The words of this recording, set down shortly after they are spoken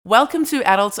Welcome to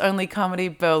Adults Only Comedy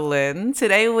Berlin.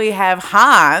 Today we have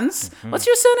Hans. What's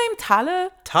your surname?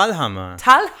 Thalhammer.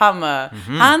 Thalhammer.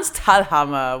 Hans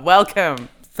Thalhammer. Welcome.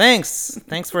 Thanks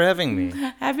for having me.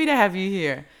 Happy to have you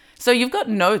here. So you've got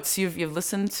notes. You've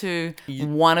listened to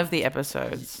one of the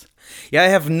episodes. Yeah, I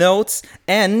have notes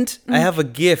and I have a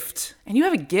gift. And you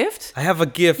have a gift? I have a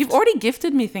gift. You've already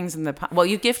gifted me things in the past. Well,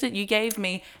 you gave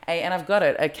me and I've got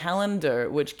it, a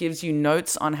calendar which gives you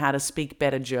notes on how to speak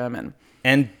better German.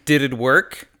 And did it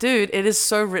work? Dude, it is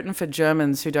so written for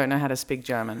Germans who don't know how to speak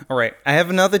German. All right, I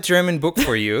have another German book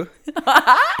for you.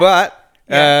 But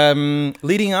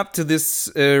leading up to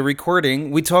this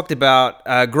recording, we talked about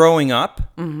growing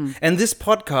up. Mm-hmm. And this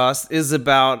podcast is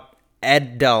about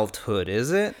adulthood,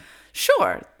 is it?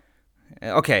 Sure.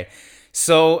 Okay.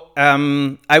 So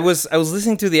I was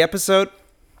listening to the episode.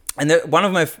 And one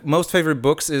of my most favorite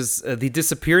books is The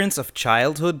Disappearance of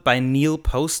Childhood by Neil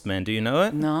Postman. Do you know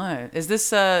it? No. Is this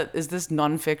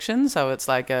nonfiction? So it's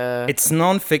like a... It's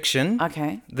nonfiction.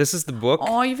 Okay. This is the book.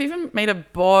 Oh, you've even made a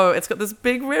bow. It's got this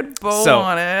big red bow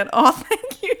on it. Oh,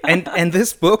 thank you. and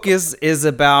this book is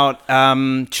about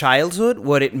childhood,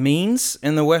 what it means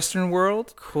in the Western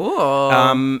world. Cool.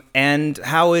 And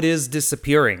how it is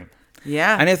disappearing.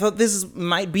 Yeah. And I thought this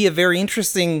might be a very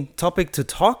interesting topic to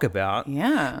talk about.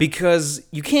 Yeah. Because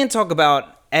you can't talk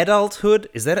about adulthood.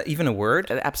 Is that even a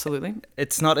word? Absolutely.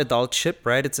 It's not adultship,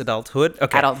 right? It's adulthood.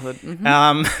 Okay. Adulthood.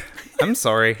 Mm-hmm. I'm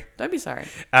sorry. Don't be sorry.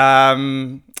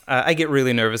 I get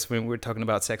really nervous when we're talking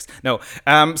about sex. No.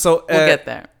 So we'll get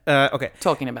there. Okay.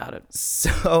 Talking about it.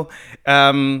 So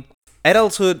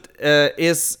adulthood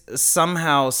is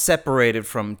somehow separated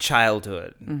from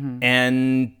childhood. Mm-hmm.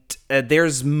 And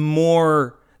there's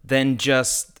more than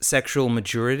just sexual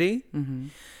maturity. Mm-hmm.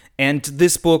 And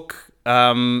this book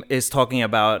is talking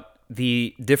about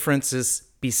the differences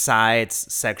besides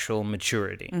sexual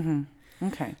maturity. Mm-hmm.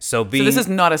 Okay. So this is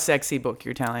not a sexy book,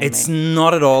 you're telling me. It's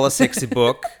not at all a sexy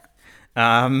book. Well,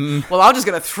 I'm just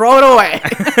going to throw it away.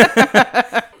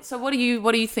 So what do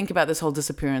you think about this whole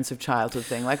disappearance of childhood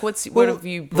thing? Like, what have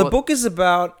you brought? The book is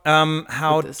about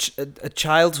how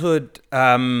childhood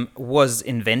was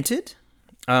invented.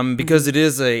 Because it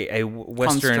is a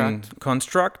Western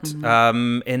construct.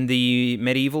 Mm-hmm. In the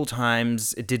medieval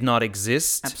times, it did not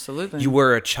exist. Absolutely. You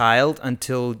were a child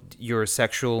until your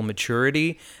sexual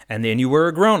maturity, and then you were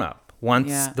a grown-up.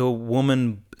 Once the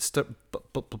woman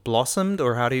blossomed,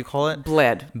 or how do you call it?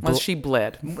 Bled. Once she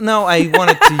bled. No, I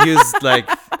wanted to use like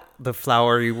the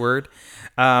flowery word.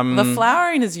 The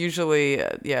flowering is usually,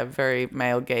 very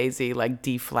male gazy, like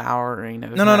deflowering.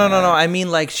 No. I mean,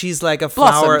 like she's like a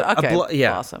flower. Blossomed. Okay.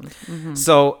 Yeah. Blossomed. Mm-hmm.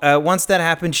 So once that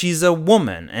happened, she's a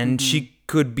woman, and she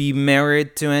could be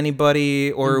married to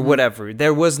anybody or whatever.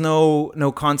 There was no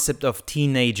concept of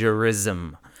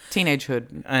teenagerism.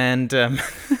 Teenagehood. And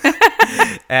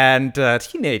and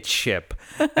teenageship.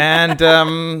 And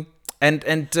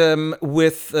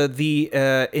with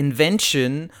the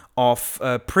invention of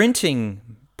printing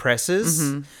presses,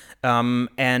 and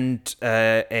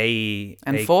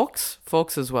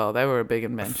forks as well. They were a big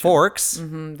invention. Forks.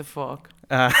 Mm-hmm, the fork.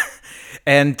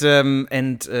 And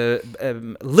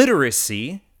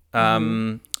literacy.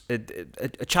 A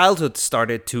childhood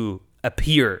started to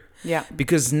appear. Yeah.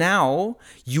 Because now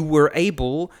you were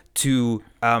able to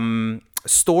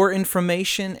store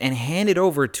information and hand it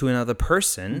over to another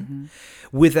person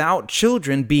without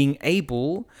children being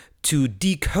able to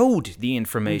decode the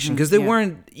information, because they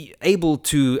weren't able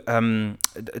to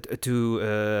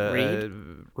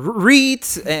read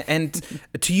and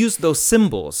to use those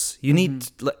symbols. You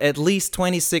need at least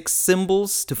 26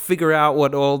 symbols to figure out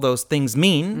what all those things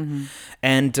mean.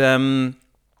 And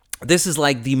this is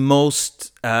like the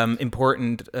most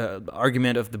important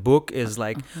argument of the book is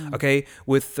like, okay,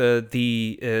 with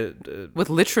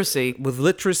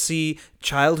literacy,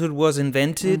 childhood was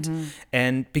invented,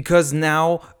 and because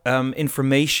now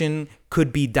information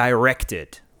could be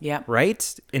directed. Yeah.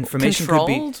 Right? Information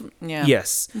controlled? Could be... Yeah.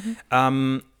 Yes.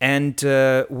 And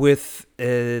with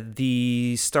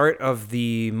the start of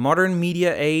the modern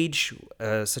media age,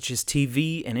 such as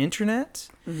TV and internet,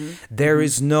 there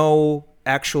is no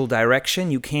actual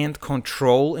direction. You can't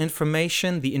control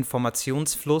information. The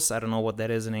Informationsfluss, I don't know what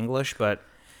that is in English, but...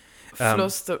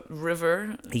 Fluss, the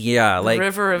river. Yeah, like...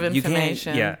 river of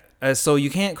information. So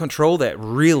you can't control that,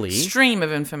 really. Stream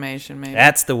of information, maybe.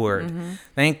 That's the word.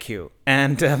 Thank you.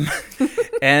 And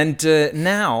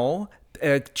now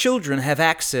children have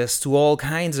access to all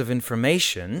kinds of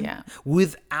information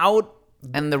without...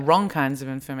 And the wrong kinds of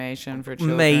information for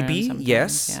children. Maybe, sometimes.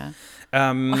 yes. Yeah.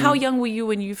 How young were you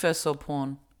when you first saw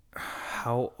porn?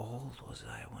 How old was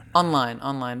I when...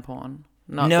 Online porn.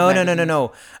 not No. the magazines.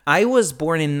 I was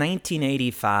born in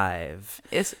 1985.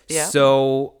 Yeah.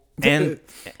 So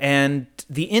and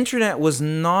the internet was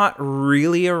not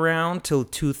really around till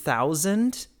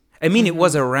 2000. I mean, it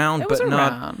was around, It was but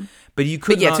not. around. But you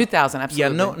could But yeah, not. 2000,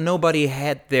 absolutely. Yeah, nobody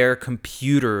had their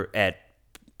computer at.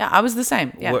 Yeah, I was the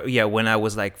same. Yeah. When I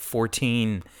was like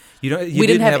 14. You We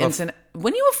didn't have internet.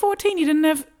 When you were 14, you didn't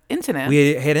have internet.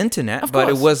 We had internet, Of but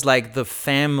it course. was like the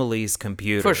family's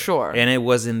computer. For sure. And it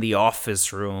was in the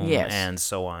office room Yes. and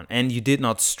so on. And you did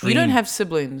not stream. You don't have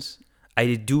siblings.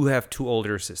 I do have 2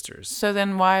 older sisters. So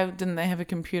then why didn't they have a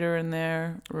computer in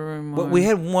their room? But we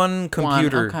had one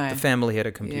computer. okay. The family had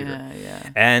a computer. Yeah.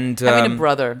 And Having a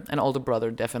brother, an older brother,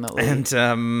 definitely. and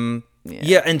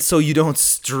and so you don't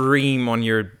stream on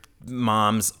your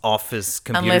mom's office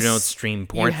computer. Unless you don't stream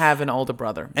porn. you have an older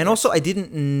brother. And also,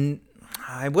 I'm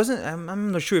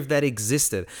not sure if that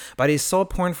existed, but I saw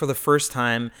porn for the first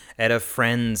time at a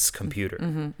friend's computer.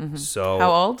 So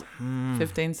How old?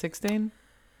 15, 16?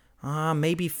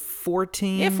 maybe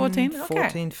 14. Yeah, 14. Okay.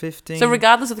 14, 15. So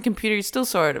regardless of the computer, you still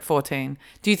saw it at 14.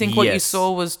 Do you think what you Yes.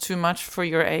 saw was too much for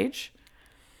your age?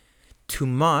 Too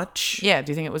much? Yeah.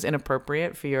 Do you think it was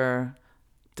inappropriate for your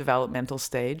developmental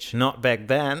stage? Not back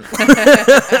then.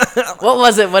 What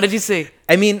was it? What did you see?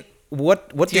 I mean, what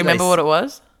Do you remember what it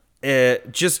was?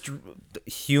 Just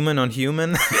human on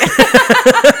human.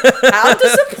 How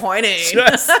disappointing.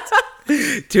 Just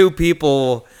 2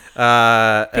 people.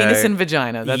 Penis and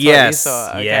vagina. That's what you saw.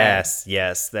 Okay.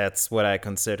 Yes. That's what I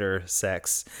consider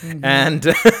sex, and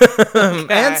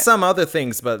and some other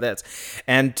things, but that's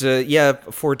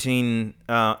 14.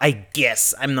 I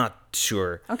guess I'm not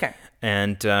sure. Okay.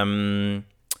 And to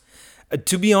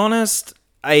be honest,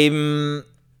 I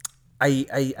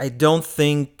don't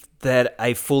think that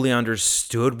I fully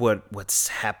understood what's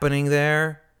happening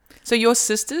there. So your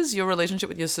relationship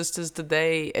with your sisters, did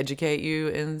they educate you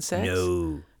in sex?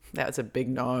 No. That's a big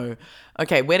no.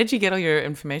 Okay, where did you get all your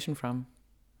information from?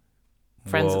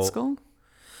 Friends Well, at school?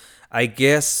 I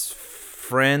guess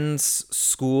friends,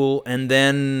 school, and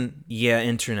then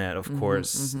internet, of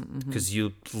course, because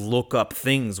you look up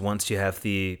things once you have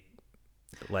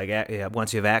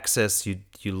once you have access, you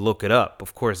look it up.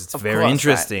 Of course, it's very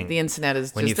interesting. Right. The internet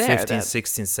is when just you're there. 15,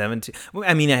 16, 17.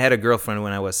 I mean, I had a girlfriend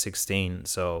when I was 16,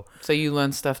 so. So you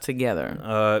learned stuff together.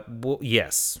 Well,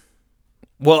 yes.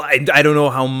 Well, I don't know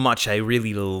how much I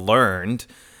really learned,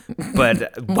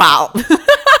 but Wow.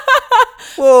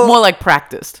 well, More like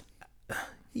practiced.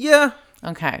 yeah.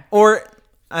 Okay. Or,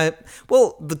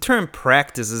 the term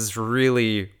practice is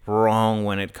really wrong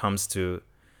when it comes to.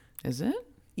 Is it?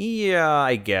 Yeah,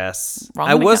 I guess. Wrong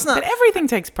I when it was comes- not. But everything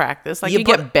takes practice. Like Yeah, you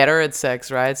but get better at sex,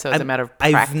 right? So it's a matter of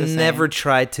I've practicing. never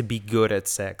tried to be good at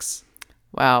sex.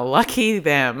 Wow, lucky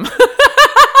them.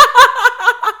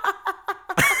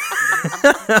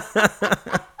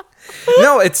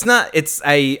 No, it's not. It's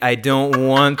I don't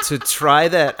want to try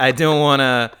that. I don't want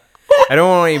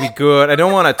to be good. I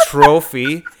don't want a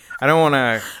trophy. I don't want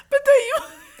to. But don't you?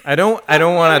 I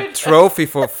don't want a trophy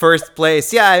for first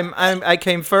place. Yeah, I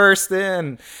came first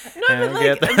in. No,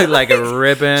 and but get like a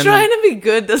ribbon. Trying to be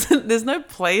good there's no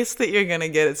place that you're gonna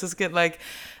get. It's just get like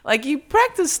you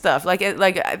practice stuff. Like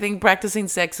I think practicing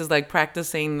sex is like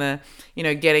practicing the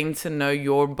getting to know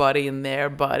your body and their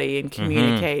body and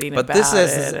communicating But about this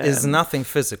it. is nothing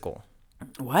physical.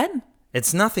 What?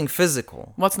 It's nothing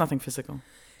physical. What's nothing physical?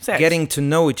 Sex. Getting to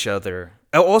know each other.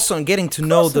 Also, getting to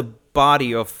know the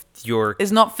body of your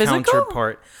is not physical?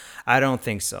 counterpart. I don't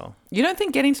think so. You don't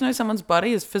think getting to know someone's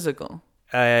body is physical?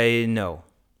 I know.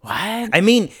 What? I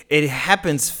mean, it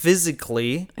happens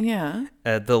physically. Yeah.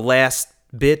 The last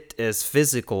bit is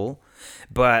physical,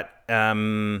 but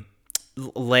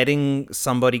letting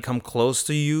somebody come close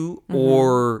to you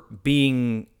or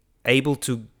being able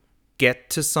to get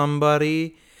to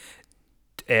somebody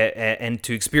and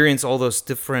to experience all those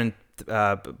different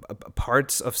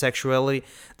parts of sexuality,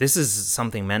 this is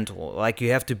something mental. Like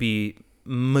you have to be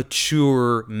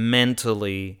mature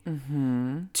mentally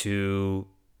to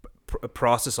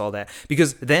process all that,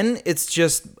 because then it's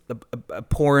just a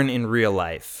porn in real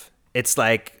life. It's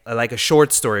like a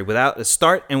short story without a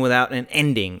start and without an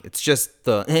ending. It's just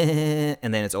the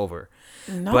and then it's over.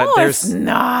 No, but it's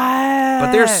not.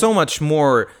 But there's so much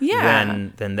more Yeah.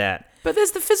 than that. But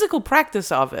there's the physical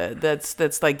practice of it.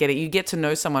 That's like you get to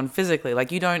know someone physically.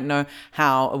 Like you don't know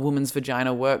how a woman's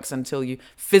vagina works until you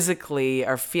physically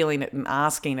are feeling it and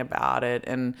asking about it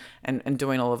and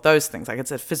doing all of those things. Like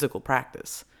it's a physical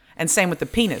practice. And same with the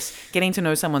penis. Getting to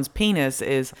know someone's penis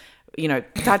is,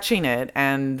 touching it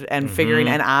and figuring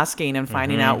and asking and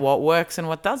finding out what works and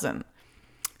what doesn't.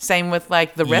 Same with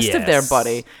like the rest of their Yes.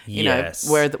 body, you Yes.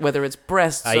 know, whether it's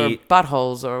breasts or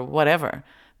buttholes or whatever.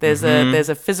 There's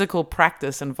a physical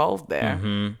practice involved there,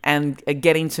 and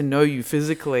getting to know you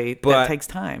physically But- that takes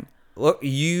time. Look,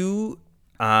 you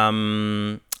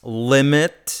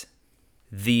limit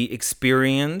the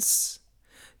experience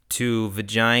to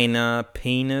vagina,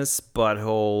 penis,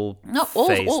 butthole, No,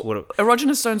 face. all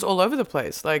erogenous zones all over the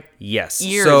place, like Yes.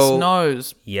 ears, So,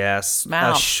 nose, yes.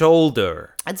 mouth. A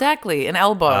shoulder. exactly, an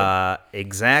elbow,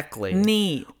 Exactly.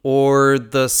 knee. Or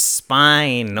the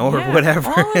spine or Yeah,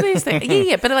 whatever. all of these things.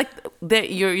 Yeah, but like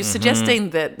you're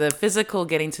suggesting that the physical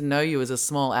getting to know you is a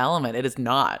small element. It is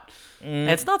not.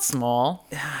 It's not small.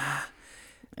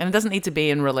 And it doesn't need to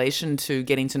be in relation to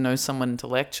getting to know someone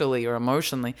intellectually or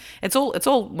emotionally. It's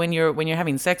all when you're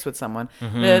having sex with someone.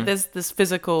 There's this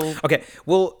physical. Okay,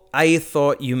 well, I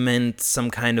thought you meant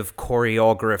some kind of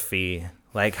choreography,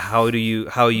 like how you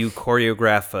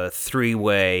choreograph a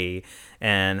three-way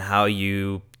and how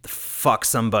you fuck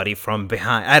somebody from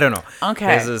behind. I don't know.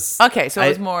 Okay. Okay, so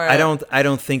it's more. I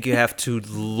don't think you have to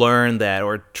learn that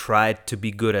or try to be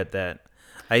good at that.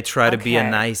 I try to be a Okay.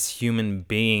 nice human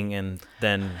being and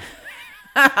then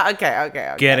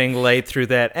okay. getting laid through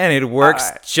that, and it works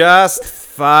All right. just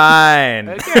fine.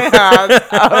 Okay.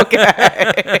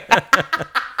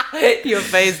 Okay. Your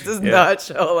face does not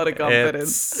show a lot of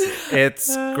confidence.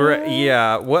 It's great.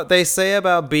 Yeah, what they say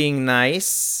about being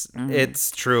nice,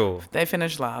 it's true. They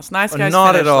finish last. Nice guys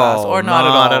Not finish at all. last, or Not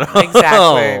not at at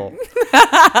all. all.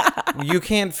 Exactly. You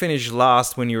can't finish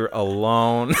last when you're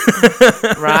alone.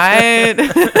 Right?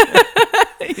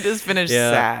 You just finish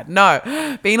Yeah. sad.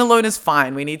 No, being alone is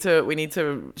fine. We need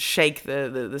to shake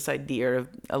this idea of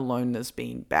aloneness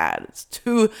being bad. It's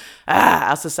too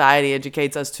our society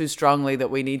educates us too strongly that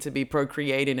we need to be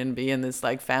procreating and be in this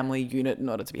like family unit in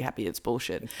order to be happy. It's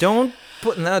bullshit. Don't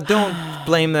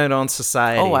blame that on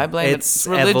society. Oh, I blame it's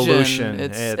religion. evolution.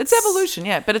 It's evolution,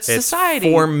 yeah, but it's society.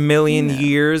 4 million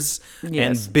years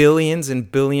Yes.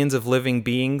 and billions of living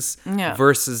beings Yeah.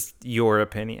 versus your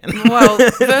opinion. Well,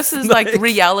 versus like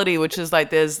reality, which is like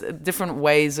there's different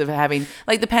ways of having,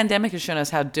 like the pandemic has shown us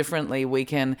how differently we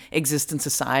can exist in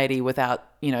society without,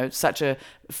 you know, such a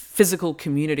physical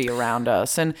community around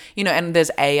us. And, you know, and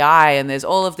there's AI and there's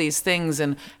all of these things.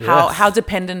 And how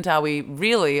dependent are we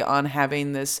really on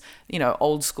having this, you know,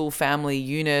 old school family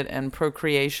unit and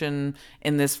procreation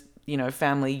in this, you know,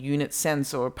 family unit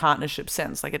sense or partnership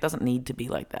sense? Like it doesn't need to be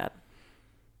like that.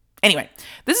 Anyway,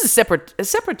 this is a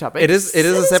separate topic. It is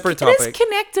a separate It is topic.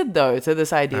 connected though to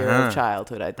this idea of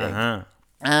childhood, I think.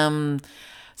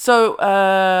 So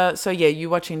yeah,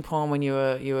 you watching porn when you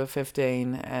were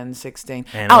 15 and 16.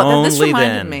 And this only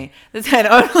reminded then. me. This had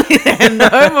only then,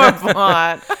 no more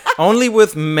porn, Only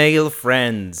with male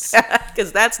friends.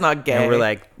 because that's not gay. And we're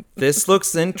like, this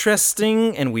looks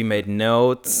interesting, and we made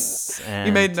notes. And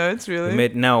you made notes, really? we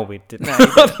did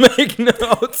not make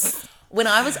notes. When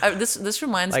I was this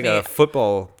reminds Like me a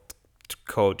football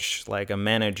coach, like a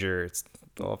manager. It's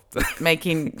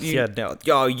making you yeah, no,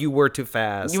 yo, you were too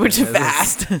fast. you were too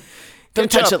fast. Don't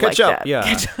touch it like catch up. that. Yeah,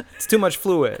 it's too much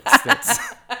fluid.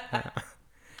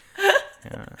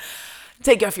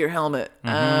 Take off your helmet.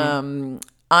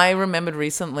 I remembered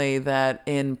recently that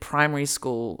in primary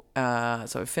school,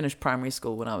 so I finished primary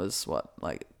school when I was,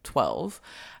 12?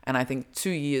 And I think 2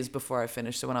 years before I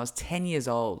finished, so when I was 10 years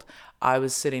old, I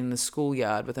was sitting in the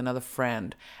schoolyard with another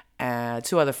friend,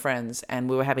 two other friends, and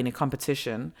we were having a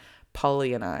competition,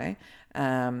 Polly and I.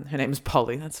 Her name is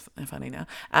Polly, that's funny now,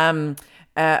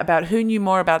 about who knew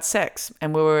more about sex.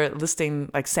 And we were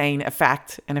saying a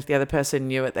fact, and if the other person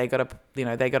knew it, they got a point.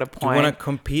 Do you want to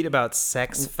compete about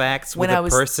sex facts with a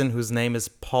person whose name is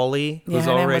Polly? Yeah, who's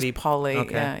her already name was Polly.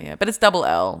 Okay. Yeah, but it's double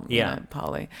L. Yeah.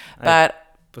 Polly. But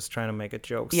was trying to make a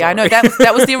joke. yeah, I know sorry.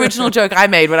 that was the original joke I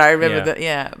made when I remember Yeah. that.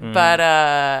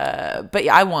 Yeah, but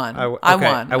yeah, I won. I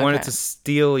won. I wanted Okay. to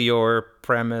steal your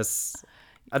premise.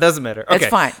 It doesn't matter. Okay. It's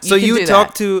fine. So You can you do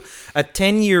talked that. to a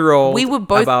 10-year-old. We were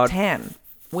both about 10.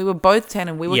 We were both 10,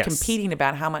 and we were Yes. competing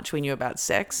about how much we knew about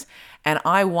sex. And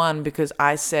I won because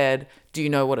I said, "Do you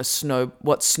know what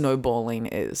snowballing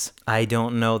is?" I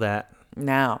don't know that.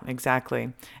 Now,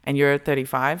 exactly. And you're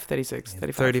 35, 36,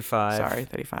 35. 35. Sorry,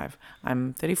 35.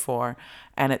 I'm 34.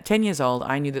 And at 10 years old,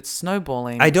 I knew that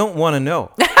snowballing... I don't want to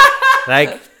know.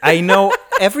 Like, I know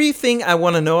everything I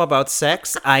want to know about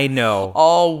sex. I know.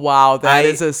 Oh, wow. That I-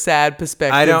 is a sad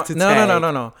perspective I don't. to No. take.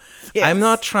 No. Yes. I'm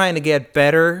not trying to get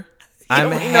better.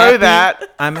 We know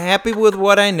that. I'm happy with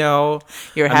what I know.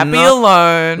 You're I'm happy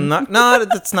alone. No,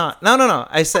 that's not. No.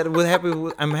 I said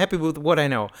I'm happy with what I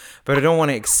know, but I don't want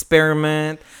to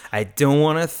experiment. I don't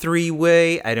want a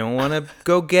three-way. I don't want to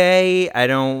go gay. I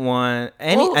don't want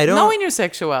any. Well, I don't. knowing your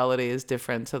sexuality is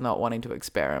different to not wanting to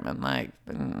experiment.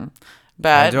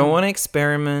 But I don't want to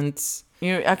experiment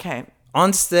okay.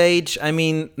 on stage. I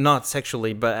mean, not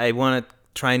sexually, but I want to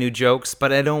try new jokes.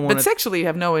 But I don't want. But sexually, you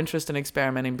have no interest in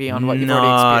experimenting beyond what you've already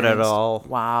Not experienced. at all.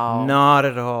 Wow. Not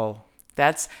at all.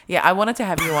 I wanted to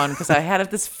have you on because I had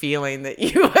this feeling that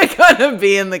you were going to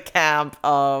be in the camp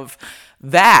of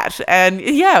that. And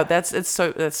yeah, that's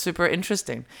super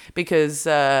interesting because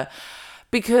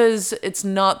it's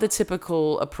not the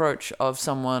typical approach of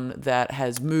someone that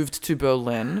has moved to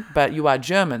Berlin, but you are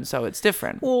German, so it's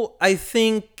different. Well, I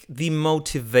think the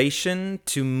motivation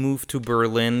to move to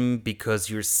Berlin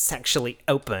because you're sexually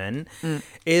open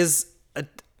is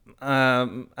I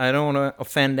don't want to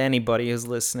offend anybody who's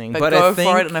listening, but go I think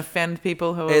for it and offend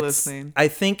people who are listening. I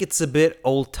think it's a bit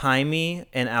old-timey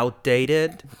and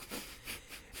outdated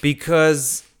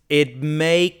because it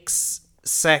makes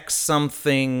sex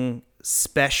something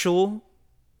special,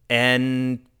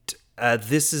 and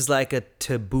this is like a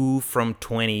taboo from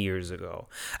 20 years ago.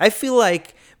 I feel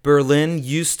like Berlin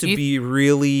used to be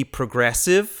really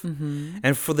progressive,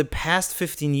 and for the past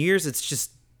 15 years, it's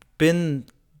just been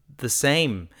the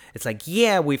same. It's like,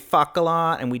 yeah, we fuck a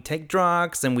lot and we take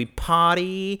drugs and we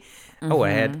party. Oh,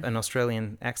 I had an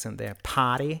Australian accent there.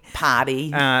 Party.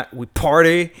 We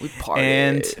party. We party.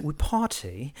 And we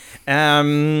party.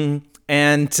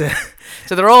 And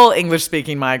so they're all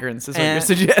English-speaking migrants, is what you're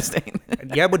suggesting.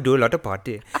 Yeah, we do a lot of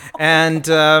party. And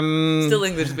still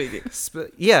English-speaking.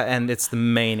 Yeah, and it's the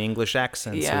main English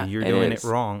accent, so you're doing it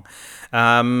wrong.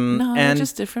 No, they're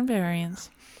just different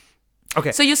variants.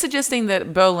 Okay. So you're suggesting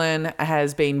that Berlin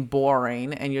has been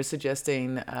boring, and you're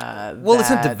suggesting well, it's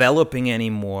not developing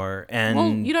anymore, and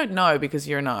well, you don't know because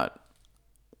you're not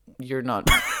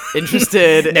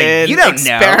interested in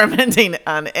experimenting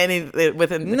on any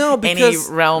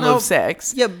realm of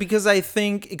sex. Yeah, because I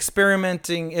think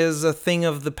experimenting is a thing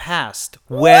of the past.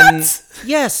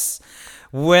 Yes.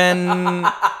 When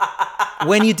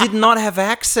you did not have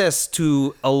access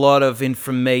to a lot of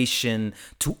information,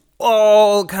 to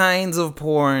all kinds of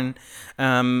porn,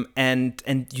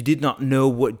 and you did not know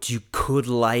what you could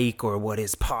like or what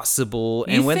is possible,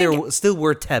 and when there still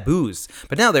were taboos,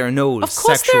 but now there are no Of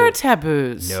course there are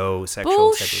taboos. No sexual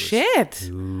Bullshit. taboos.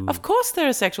 Bullshit. Of course there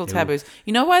are sexual taboos.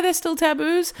 You know why they're still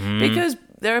taboos? Because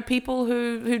there are people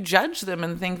who judge them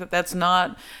and think that that's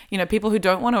not, people who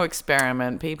don't want to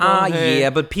experiment.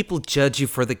 Yeah, but people judge you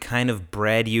for the kind of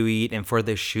bread you eat and for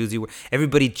the shoes you wear.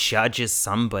 Everybody judges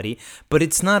somebody, but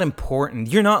it's not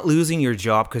important. You're not losing your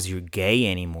job because you're gay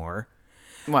anymore.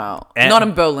 Well, not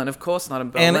in Berlin, of course, not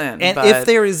in Berlin. And if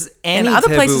there is any in other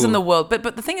taboo, places in the world, but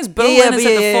the thing is, Berlin is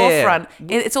at the forefront.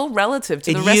 It's all relative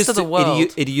to the rest of the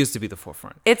world. It used to be the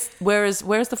forefront. Where's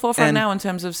the forefront now in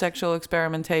terms of sexual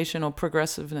experimentation or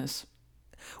progressiveness?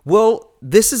 Well,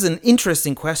 this is an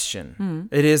interesting question.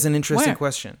 It is an interesting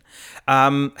question.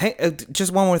 Hey,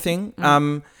 just one more thing.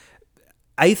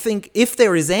 I think if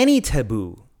there is any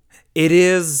taboo, it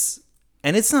is.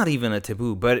 And it's not even a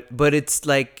taboo, but it's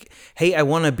like, hey, I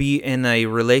want to be in a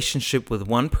relationship with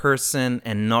one person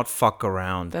and not fuck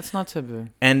around. That's not taboo.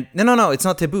 And no, it's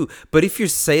not taboo. But if you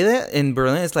say that in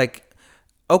Berlin, it's like,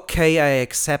 okay, I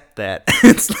accept that.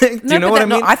 It's like, do you know what I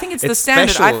mean? No, I think it's the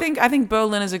standard. Special. I think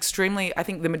Berlin is extremely. I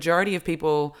think the majority of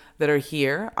people that are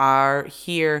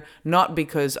here not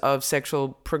because of sexual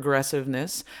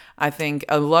progressiveness. I think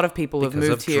a lot of people have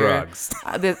moved here. Drugs.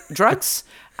 Drugs.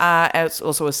 It's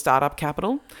also a startup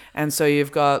capital, and so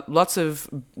you've got lots of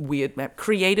weird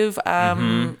creative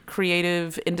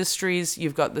industries.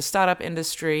 You've got the startup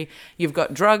industry. You've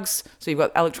got drugs. So you've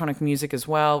got electronic music as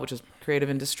well, which is creative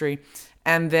industry.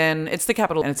 And then it's the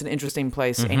capital, and it's an interesting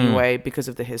place anyway because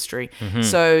of the history.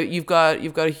 So you've got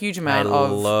a huge amount of.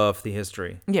 I love the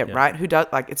history. Yeah, right. Who does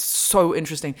it's so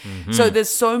interesting. So there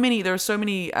are so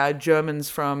many Germans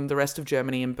from the rest of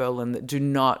Germany in Berlin that do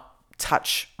not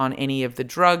touch on any of the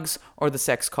drugs or the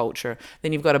sex culture.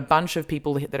 Then you've got a bunch of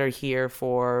people that are here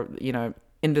for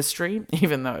industry,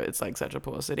 even though it's like such a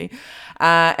poor city.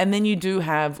 And then you do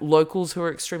have locals who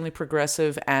are extremely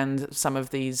progressive, and some of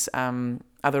these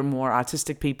other more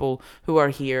artistic people who are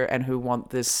here and who want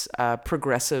this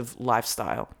progressive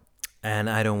lifestyle.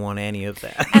 And I don't want any of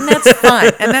that. And that's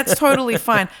fine. And that's totally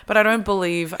fine. But I don't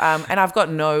believe, and I've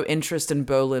got no interest in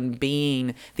Berlin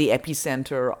being the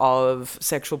epicenter of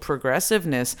sexual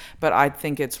progressiveness, but I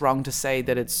think it's wrong to say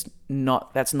that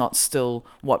that's not still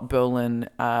what Berlin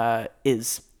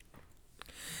is.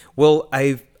 Well,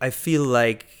 I feel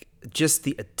like just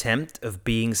the attempt of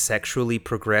being sexually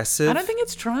progressive I don't think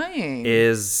it's trying.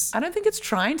 is I don't think it's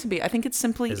trying to be. I think it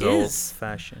simply is.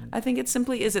 old-fashioned. I think it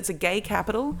simply is. It's a gay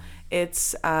capital.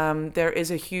 It's there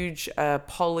is a huge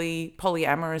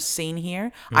polyamorous scene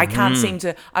here. I can't seem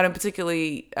to. I don't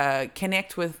particularly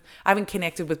connect with. I haven't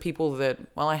connected with people that.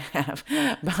 Well, I have,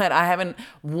 but I haven't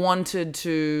wanted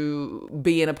to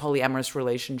be in a polyamorous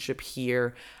relationship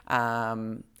here,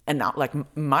 and not like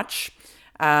much.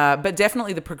 But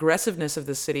definitely the progressiveness of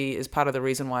the city is part of the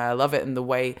reason why I love it, and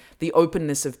the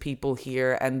openness of people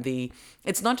here, and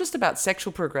it's not just about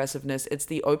sexual progressiveness, it's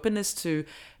the openness to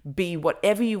be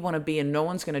whatever you want to be, and no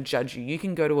one's going to judge you. You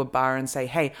can go to a bar and say,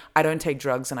 hey, I don't take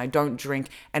drugs and I don't drink,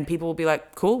 and people will be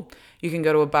like, cool. You can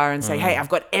go to a bar and say, hey, I've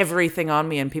got everything on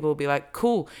me, and people will be like,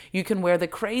 cool. You can wear the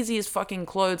craziest fucking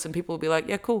clothes, and people will be like,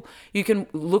 yeah, cool. You can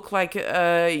look like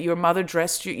your mother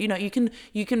dressed you. You know, you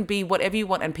can be whatever you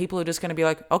want, and people are just going to be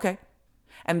like, okay.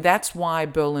 And that's why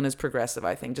Berlin is progressive,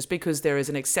 I think, just because there is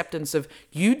an acceptance of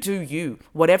you do you,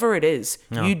 whatever it is,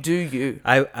 you do you.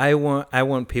 I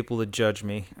want people to judge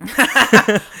me.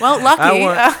 Well, lucky.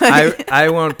 I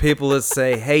want people to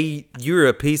say, hey, you're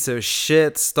a piece of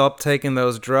shit. Stop taking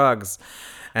those drugs.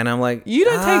 And I'm like, you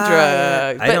don't take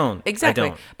drugs. I don't. Exactly. I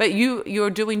don't. But you're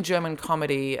doing German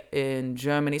comedy in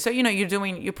Germany, so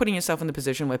you're putting yourself in the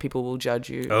position where people will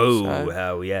judge you. Oh, so,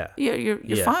 hell yeah.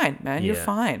 You're fine, man. You're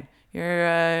fine.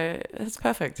 That's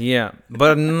perfect. Yeah,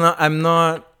 but I'm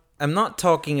not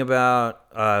talking about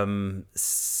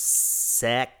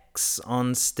sex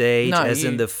on stage,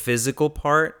 in the physical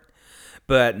part,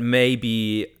 but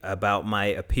maybe about my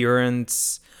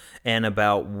appearance and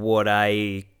about what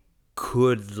I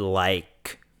could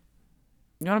like.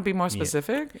 You want to be more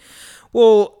specific? Yeah.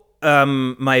 Well,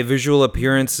 my visual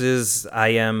appearances, I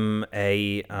am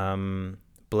a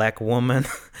black woman.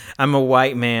 I'm a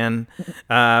white man.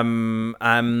 I'm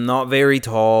not very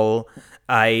tall.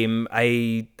 I'm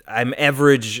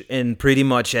average in pretty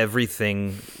much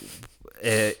everything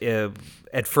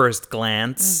at first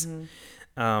glance.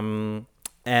 And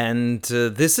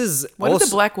this is where did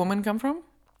the black woman come from?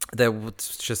 That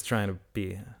was just trying to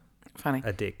be funny,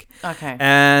 a dick. Okay.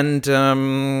 And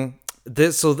so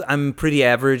I'm pretty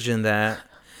average in that.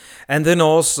 And then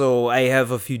also, I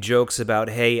have a few jokes about,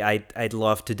 hey, I'd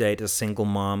love to date a single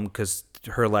mom because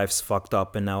her life's fucked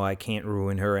up and now I can't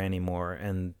ruin her anymore.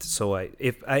 And so I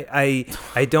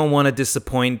don't want to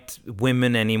disappoint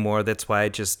women anymore. That's why I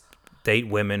just date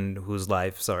women whose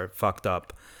lives are fucked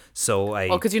up. So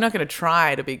because you're not going to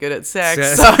try to be good at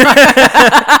sex.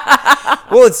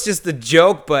 Well, it's just a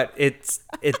joke, but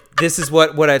this is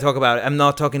what I talk about. I'm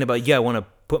not talking about, I want to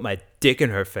put my dick in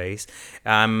her face.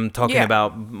 I'm talking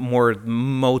about more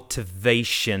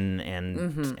motivation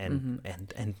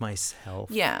and myself.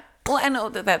 Yeah. Well, I know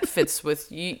that fits with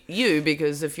you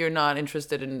because if you're not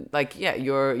interested in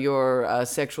your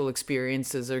sexual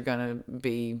experiences are going to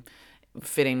be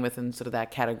fitting within sort of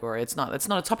that category. It's not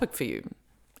a topic for you.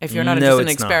 If you're not interested in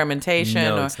experimentation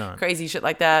or crazy shit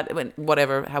like that,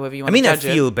 whatever, however you want to judge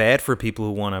it. I feel bad for people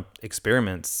who want to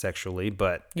experiment sexually,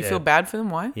 but... You feel bad for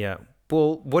them? Why? Yeah.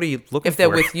 Well, what are you looking for? If they're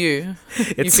with you,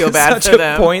 you feel bad for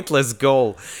them. It's such a pointless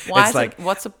goal. Why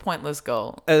what's a pointless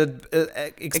goal?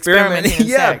 Experimenting in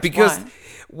sex. Because,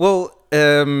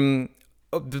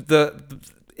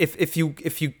 if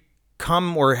you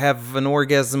come or have an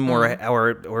orgasm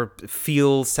or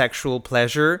feel sexual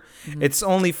pleasure, it's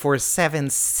only for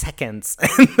 7 seconds,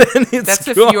 and then it's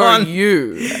That's gone.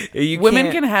 If you're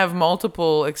Women can have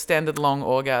multiple extended long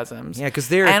orgasms. Yeah, because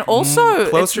they're also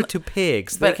closer to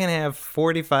pigs. They can have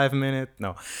 45 minutes.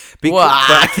 No,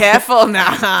 careful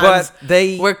now. But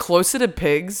we're closer to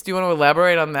pigs. Do you want to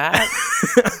elaborate on that?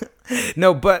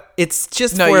 No, but it's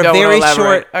just for a very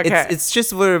short. Okay. It's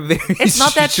just for a very it's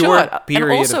not that short period.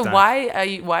 And also, of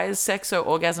time. why is sex so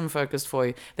orgasm focused for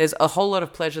you? There's a whole lot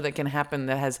of pleasure that can happen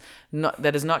that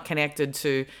is not connected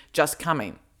to just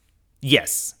coming.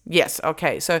 Yes.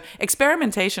 Okay. So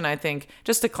experimentation, I think,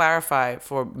 just to clarify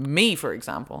for me, for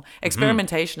example,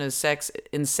 experimentation in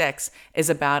sex is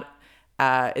about.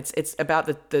 It's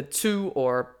about the 2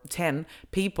 or 10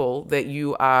 people that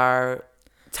you are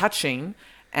touching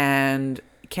and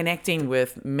connecting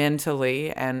with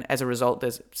mentally, and as a result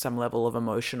there's some level of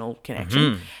emotional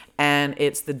connection, and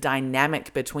it's the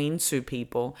dynamic between 2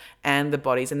 people and the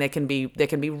bodies, and there can be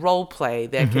role play,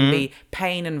 there can be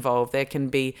pain involved, there can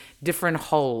be different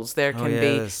holes, there can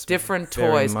be different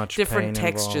toys, different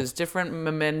textures, different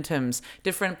momentums,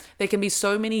 there can be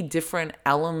so many different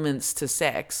elements to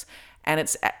sex, and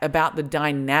it's about the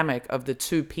dynamic of the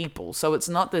 2 people. So it's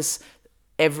not this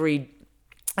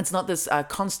it's not this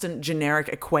constant generic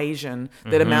equation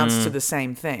that amounts to the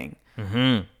same thing.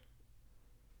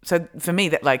 So for me,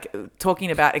 that like talking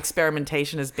about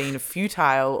experimentation as being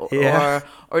futile or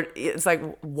it's like,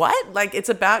 what? Like it's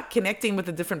about connecting with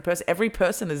a different person. Every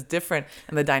person is different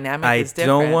and the dynamic is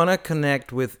different. I don't want to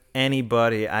connect with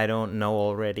anybody I don't know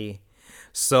already.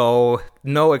 So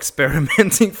no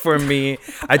experimenting for me.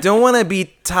 I don't want to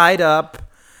be tied up.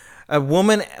 A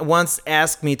woman once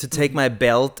asked me to take my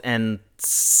belt and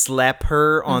slap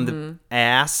her on the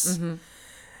ass.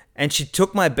 And she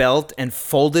took my belt and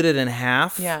folded it in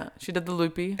half. Yeah, she did the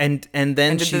loopy. And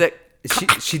then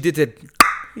she did it.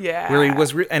 Yeah. Where it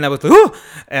was, and I was like, oh!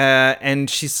 And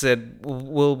she said,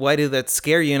 well, why did that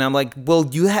scare you? And I'm like, well,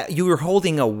 you were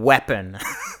holding a weapon.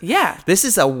 Yeah. This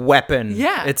is a weapon.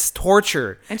 Yeah. It's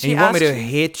torture. And you want me to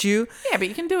hit you? Yeah, but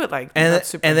you can do it like and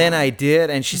super then hard. I did,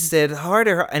 and she said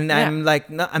harder, and I'm like,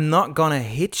 no, I'm not gonna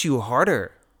hit you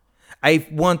harder.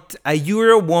 You're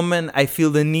a woman. I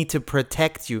feel the need to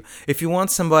protect you. If you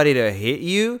want somebody to hit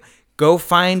you, go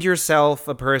find yourself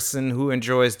a person who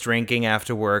enjoys drinking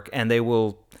after work, and they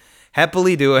will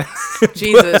happily do it.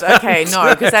 Jesus. Okay, no,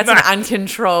 because that's an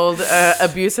uncontrolled,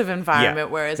 abusive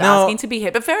environment. Whereas asking to be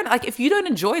hit, but fair enough. Like if you don't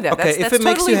enjoy that, okay, that's if it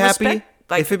makes totally you happy. respect.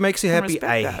 Like, if it makes you happy,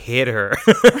 I that. hit her.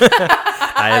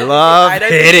 I love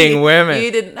hitting women. You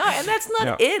didn't know, and that's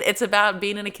not it. It's about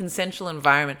being in a consensual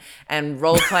environment and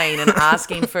role playing and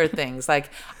asking for things.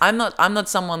 Like I'm not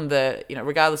someone that, you know,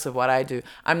 regardless of what I do,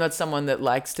 I'm not someone that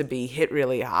likes to be hit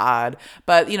really hard.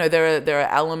 But you know, there are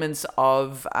elements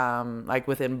of like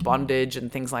within bondage and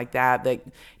things like that,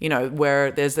 you know,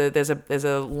 where there's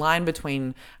a line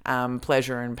between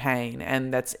pleasure and pain,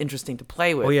 and that's interesting to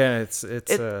play with. Oh yeah,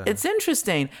 it's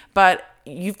interesting, but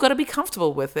you've got to be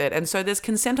comfortable with it. And so there's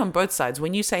consent on both sides.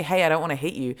 When you say, hey, I don't want to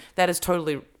hit you, that is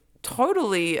totally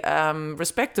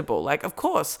respectable. Like, of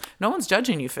course, no one's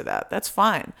judging you for that. That's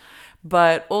fine.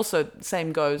 But also,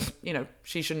 same goes, you know,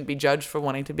 she shouldn't be judged for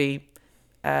wanting to be,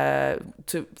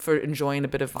 for enjoying a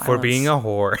bit of violence. For being a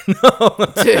whore.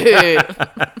 Dude.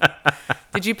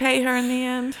 Did you pay her in the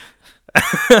end?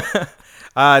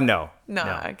 No.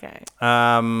 No, okay.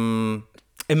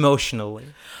 Emotionally.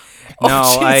 Oh, no,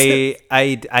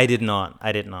 I did not.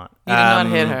 I did not. You did not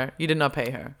hit her. You did not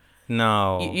pay her.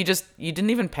 No. You didn't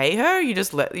even pay her? You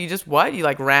just what? You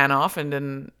like ran off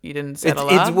and you didn't settle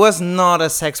up? It was not a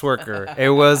sex worker. It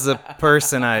was a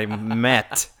person I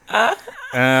met.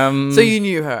 So you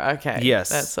knew her. Okay. Yes.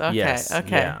 That's okay. Yes,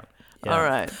 okay. Yeah. All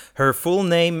right. Her full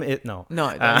name is no. No,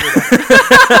 don't do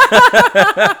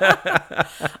that.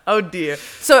 Oh dear.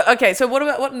 So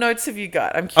what notes have you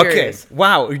got? I'm curious. Okay.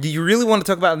 Wow. Do you really want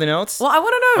to talk about the notes? Well, I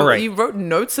want to know. All right. You wrote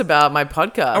notes about my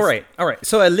podcast. All right.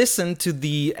 So I listened to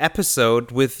the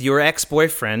episode with your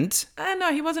ex-boyfriend.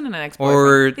 No, he wasn't an ex-boyfriend.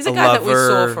 Or he's a a guy that we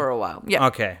lover. saw for a while. Yeah.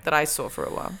 Okay. That I saw for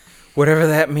a while. Whatever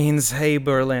that means. Hey,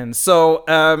 Berlin. So,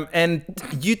 and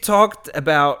you talked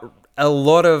about a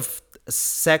lot of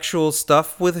sexual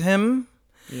stuff with him.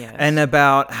 Yes. And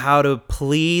about how to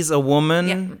please a woman.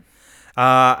 Yeah.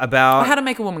 About how to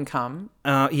make a woman come.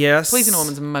 Yes. Pleasing a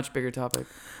woman's a much bigger topic.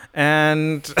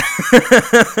 And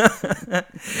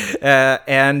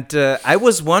I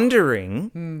was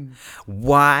wondering,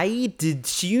 why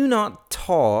did you not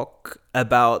talk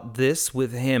about this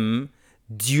with him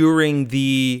during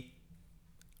the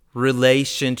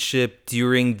relationship,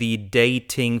 during the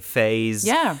dating phase,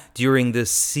 during the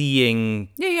seeing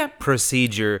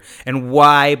procedure, and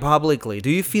why publicly? Do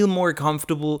you feel more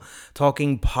comfortable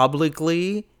talking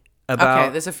publicly about?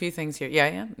 Okay, there's a few things here.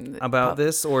 Yeah. About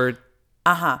this, or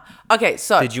okay,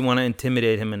 so did you want to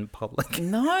intimidate him in public?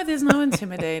 No, there's no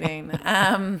intimidating.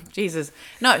 Jesus.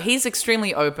 No, he's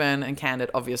extremely open and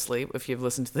candid, obviously, if you've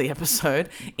listened to the episode.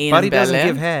 But he doesn't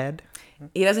give head.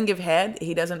 He doesn't give head.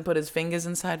 He doesn't put his fingers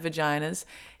inside vaginas.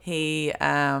 He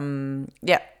doesn't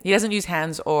use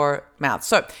hands or mouth.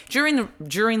 So during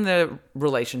the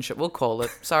relationship, we'll call it.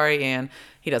 Sorry, Ian.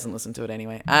 He doesn't listen to it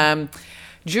anyway.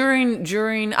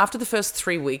 After the first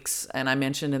 3 weeks, and I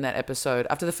mentioned in that episode,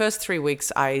 after the first 3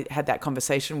 weeks, I had that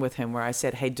conversation with him where I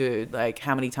said, hey, dude, like,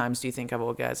 how many times do you think I've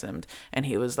orgasmed? And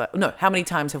he was like, no, how many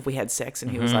times have we had sex?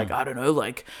 And he was like, I don't know,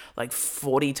 like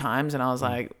 40 times. And I was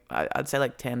like, I'd say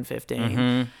like 10,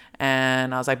 15.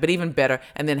 And I was like, but even better.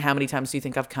 And then how many times do you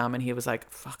think I've come? And he was like,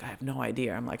 fuck, I have no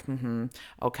idea. I'm like,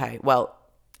 okay, well,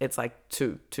 it's like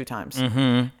two times.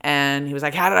 And he was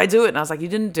like, how did I do it? And I was like, you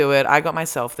didn't do it. I got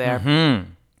myself there.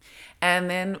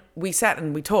 And then we sat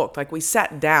and we talked. Like, we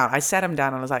sat down. I sat him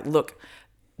down and I was like, look,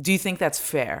 do you think that's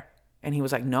fair? And he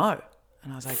was like, no.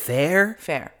 And I was like, Fair?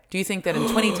 fair. Do you think that in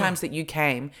 20 times that you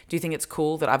came, do you think it's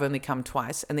cool that I've only come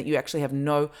twice and that you actually have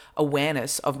no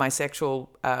awareness of my sexual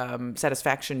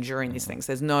satisfaction during these things?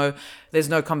 There's no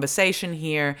conversation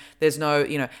here. There's no,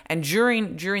 and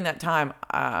during that time,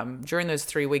 during those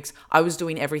 3 weeks, I was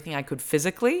doing everything I could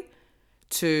physically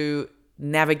to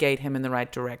navigate him in the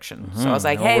right direction. So I was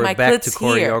like, hey, my clit's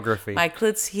here. My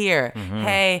clit's here.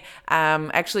 Hey,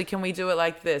 actually, can we do it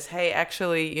like this? Hey,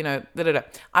 actually, da-da-da.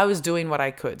 I was doing what I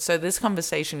could. So this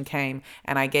conversation came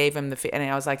and I gave him and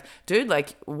I was like, dude,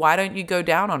 like, why don't you go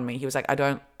down on me? He was like, I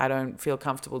don't feel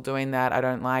comfortable doing that. I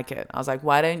don't like it. I was like,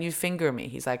 why don't you finger me?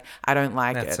 He's like, I don't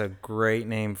like it. That's a great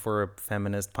name for a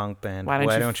feminist punk band.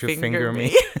 Why don't you finger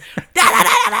me?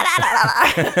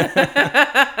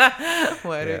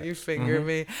 Why don't you finger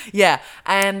me? Yeah,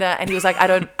 and he was like, I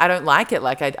don't like it.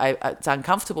 Like, it's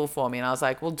uncomfortable for me. And I was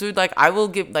like, well, dude, like, I will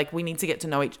give. Like, we need to get to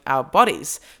know our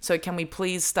bodies. So can we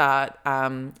please start?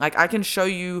 Like, I can show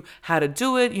you how to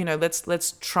do it.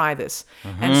 Let's try this.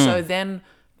 And so then.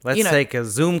 Let's take a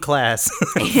Zoom class.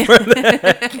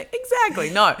 Exactly.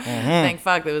 No. Thank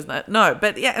fuck there was no.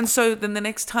 But yeah, and so then the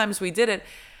next times we did it,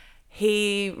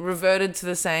 he reverted to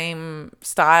the same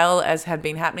style as had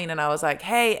been happening, and I was like,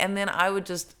 hey, and then I would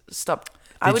just stop.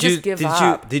 I would just give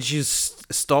up. Did you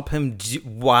stop him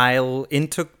while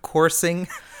intercoursing?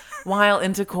 While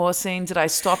intercoursing, did I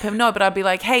stop him? No, but I'd be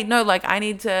like, hey, no, like, I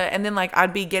need to, and then, like,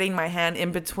 I'd be getting my hand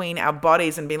in between our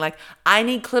bodies and being like, I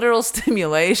need clitoral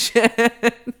stimulation.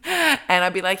 And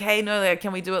I'd be like, hey, no, like,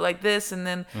 can we do it like this? And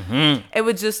then it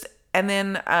would just, and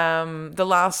then the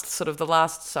last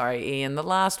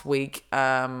week,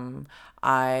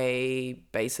 I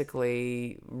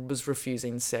basically was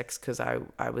refusing sex because I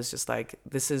was just like,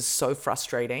 this is so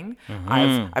frustrating.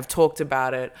 I've talked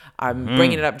about it. I'm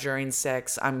bringing it up during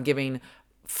sex. I'm giving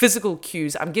physical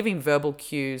cues. I'm giving verbal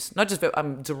cues, not just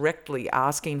I'm directly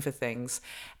asking for things,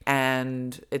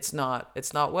 and it's not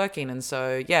working. And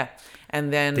so yeah,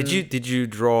 and then did you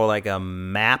draw like a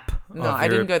map? No, I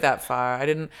didn't go that far. I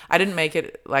didn't make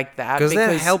it like that because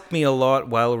that helped me a lot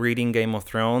while reading Game of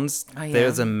Thrones. Oh, yeah.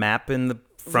 There's a map in the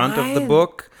front of the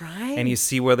book, and you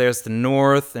see where there's the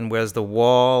north and where's the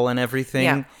wall and everything.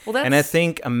 Yeah. Well, and I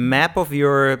think a map of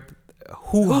your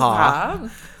hoo-ha.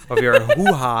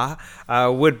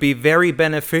 Would be very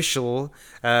beneficial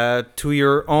to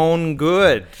your own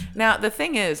good. Now, the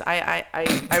thing is, I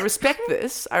respect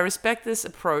this. I respect this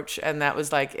approach. And that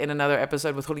was like in another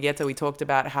episode with Julieta, we talked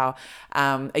about how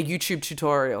a YouTube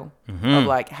tutorial of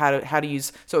like how to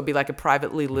use, so it'd be like a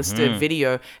privately listed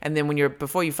video. And then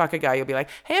before you fuck a guy, you'll be like,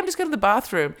 hey, I'm just going to the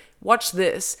bathroom, watch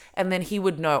this. And then he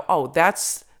would know, oh,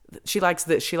 she likes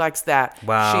this, she likes that.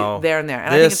 Wow. There and there.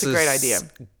 And I think it's a great idea.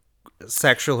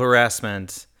 Sexual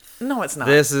harassment. No, it's not.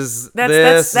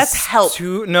 That's help.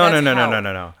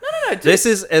 No. Dude. This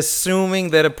is assuming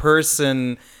that a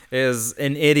person is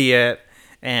an idiot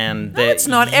and that it's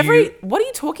not. What are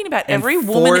you talking about? Every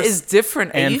woman is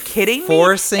different. Are you kidding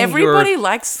me? Everybody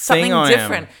likes something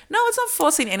different. No, it's not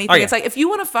forcing anything. Okay. It's like, if you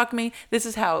want to fuck me, this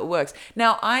is how it works.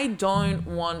 Now, I don't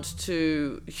want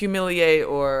to humiliate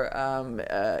or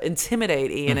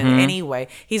intimidate Ian in any way.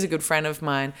 He's a good friend of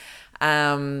mine.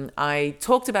 I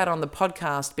talked about it on the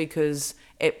podcast because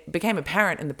it became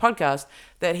apparent in the podcast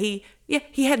that he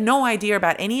had no idea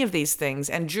about any of these things.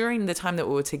 And during the time that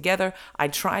we were together, I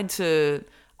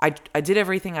did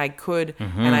everything I could,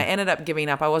 and I ended up giving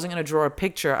up. I wasn't going to draw a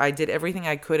picture. I did everything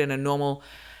I could in a normal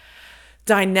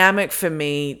dynamic for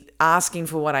me, asking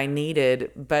for what I needed.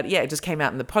 But yeah, it just came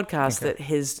out in the podcast that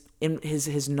his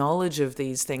knowledge of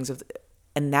these things, of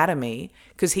anatomy,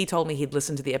 because he told me he'd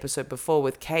listened to the episode before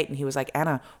with Kate, and he was like,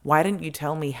 Anna, why didn't you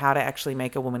tell me how to actually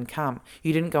make a woman come?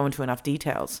 You didn't go into enough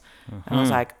details. And I was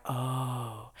like,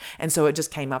 oh. And so it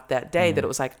just came up that day that it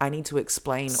was like, I need to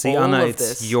explain Anna, of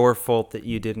this. It's your fault that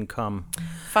you didn't come.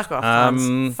 Fuck off,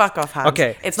 Hans. Fuck off, Hans.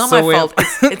 Okay, it's not my fault.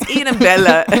 It's Ian and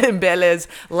Bella's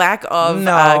lack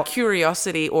of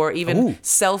curiosity or even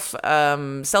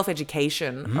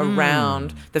self-education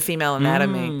around the female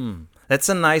anatomy. That's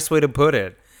a nice way to put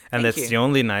it. And that's the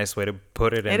only nice way to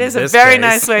put it. It is a very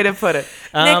nice way to put it.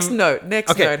 Next note,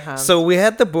 Hans. So we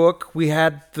had the book, we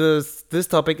had this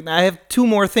topic. I have two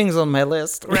more things on my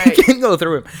list. Right. We can go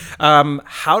through them.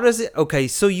 How does it? Okay,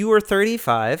 so you were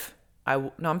 35.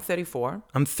 I'm 34.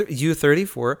 You're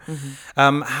 34.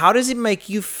 How does it make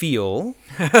you feel?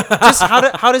 Just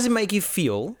how does it make you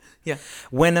feel? Yeah.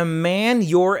 When a man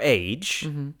your age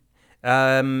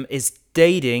is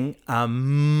dating a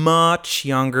much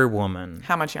younger woman.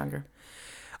 How much younger?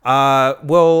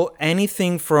 Well,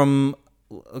 anything from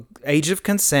age of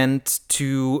consent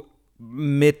to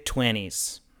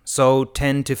mid-20s. So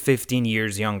 10 to 15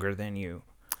 years younger than you.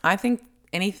 I think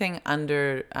anything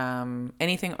over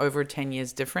 10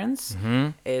 years difference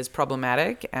is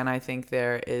problematic, and I think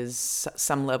there is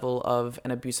some level of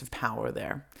an abuse of power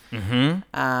there.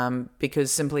 Because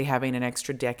simply having an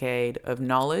extra decade of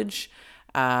knowledge,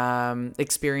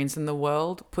 experience in the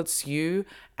world puts you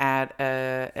in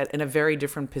a very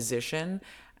different position,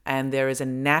 and there is a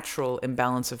natural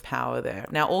imbalance of power there.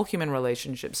 Now, all human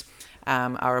relationships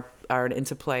are an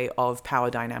interplay of power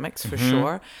dynamics for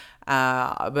sure.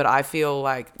 But I feel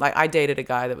like I dated a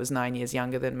guy that was 9 years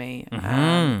younger than me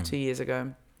 2 years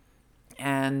ago,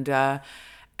 and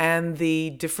the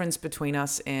difference between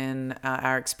us in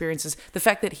our experiences, the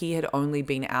fact that he had only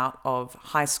been out of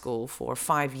high school for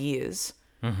 5 years,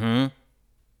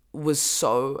 was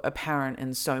so apparent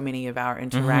in so many of our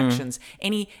interactions.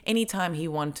 Any time he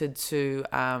wanted to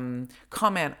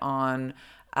comment on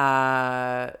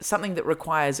something that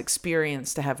requires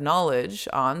experience to have knowledge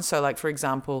on, so like for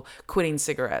example quitting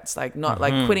cigarettes, like not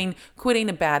like quitting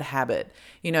a bad habit,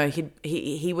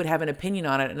 he would have an opinion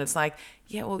on it, and it's like,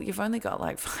 yeah, well, you've only got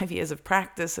like 5 years of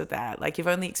practice of that, like you've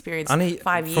only experienced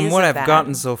 5 years from what of I've that.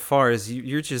 gotten so far is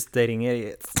you're just dating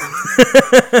idiots.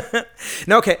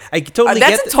 No, okay, I totally get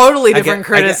that's a totally different I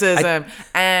criticism.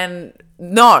 And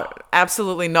no,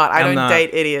 absolutely not. I don't date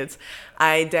idiots.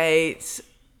 I date...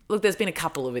 Look, there's been a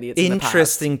couple of idiots in the past.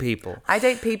 Interesting people. I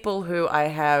date people who I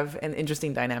have an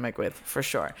interesting dynamic with, for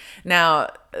sure. Now,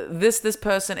 this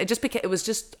person, it was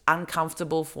just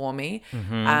uncomfortable for me,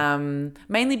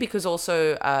 mainly because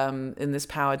also in this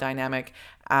power dynamic,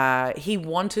 he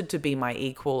wanted to be my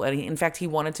equal, and in fact, he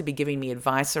wanted to be giving me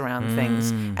advice around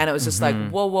things, and it was just like,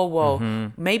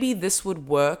 whoa. Maybe this would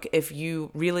work if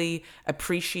you really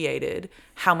appreciated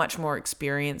how much more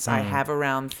experience I have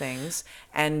around things,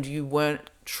 and you weren't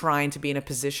trying to be in a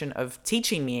position of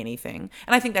teaching me anything.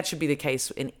 And I think that should be the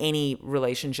case in any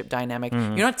relationship dynamic.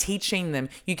 You're not teaching them.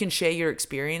 You can share your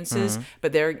experiences,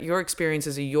 but your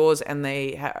experiences are yours, and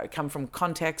they come from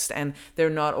context, and they're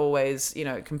not always,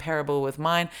 comparable with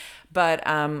mine. But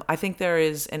I think there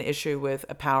is an issue with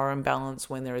a power imbalance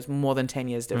when there is more than 10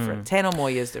 years difference, 10 or more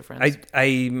years difference.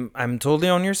 I'm totally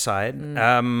on your side.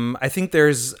 I think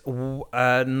there's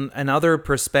another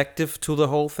perspective to the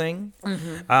whole thing,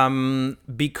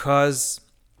 because,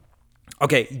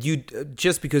 okay,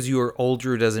 just because you are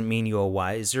older doesn't mean you are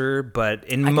wiser, but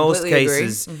in most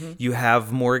cases, you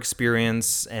have more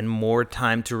experience and more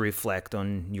time to reflect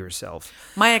on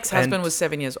yourself. My ex-husband was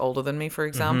 7 years older than me, for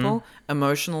example.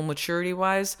 Emotional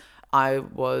maturity-wise, I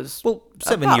was... Well,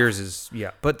 7 years is...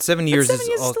 Yeah, but 7 years is... 7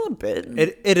 years is still a bit.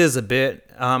 It is a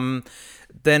bit.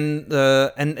 Then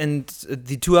and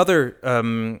the two other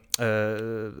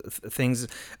things.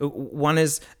 One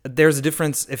is there's a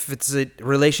difference if it's a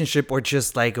relationship or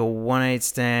just like a one-night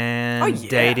stand,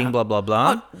 dating, blah blah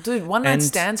blah. Oh, dude, one-night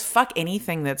stands, fuck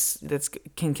anything that's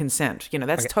can consent.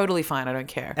 That's totally fine. I don't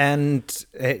care. And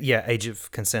age of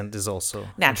consent is also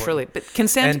naturally, important. But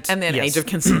consent and then age of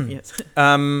consent. Yes.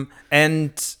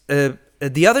 And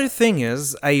the other thing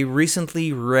is, I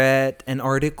recently read an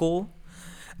article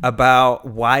about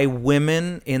why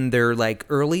women in their like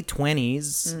early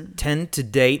 20s tend to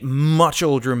date much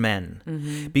older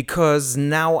men, because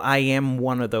now I am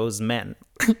one of those men.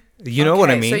 You know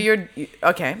what I mean? So you're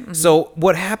okay. So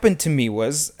what happened to me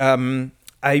was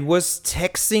I was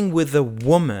texting with a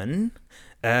woman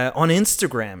on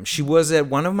Instagram. She was at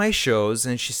one of my shows,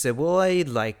 and she said, "Well, I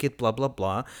like it, blah blah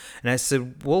blah." And I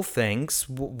said, "Well, thanks.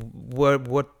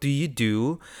 What do you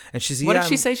do?" And she said, "What did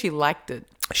she say? She liked it."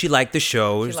 She liked the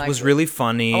show. It was really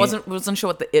funny. I wasn't sure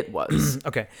what the it was.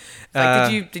 Okay.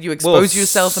 Like, did you expose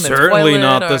yourself in the toilet? Certainly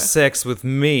not the sex with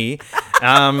me.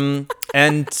 And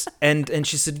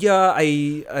she said, "Yeah,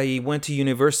 I went to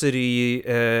university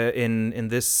in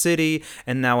this city,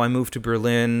 and now I moved to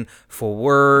Berlin for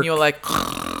work." And you're like,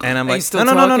 and I'm like, still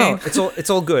no. It's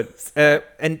all good.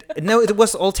 And no, it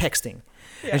was all texting.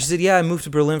 Yeah. And she said, "Yeah, I moved to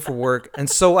Berlin for work." And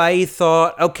so I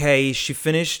thought, okay, she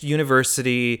finished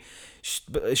university.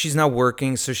 She's now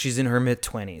working, so she's in her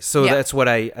mid-20s. So that's what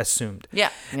I assumed.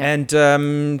 Yeah. And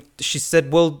she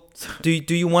said, "Well, do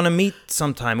you want to meet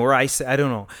sometime?" Or I said, "I don't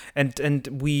know."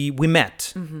 And we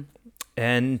met.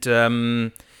 And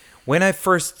when I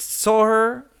first saw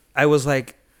her, I was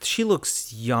like, she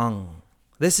looks young.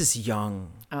 This is young.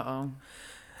 Uh-oh.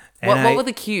 What were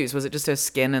the cues? Was it just her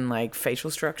skin and like facial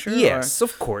structure? Yes,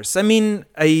 of course. I mean,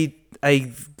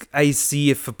 I see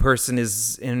if a person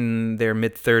is in their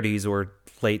mid-30s or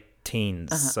late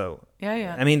teens. So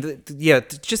Yeah. I mean,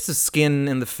 just the skin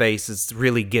in the face is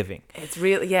really giving. It's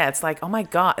really, yeah, it's like, oh my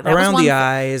God. That Around was the one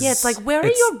eyes. Yeah, it's like, where are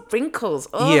your wrinkles?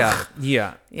 Ugh.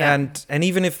 Yeah. Yeah. And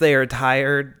even if they are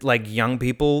tired, like young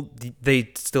people,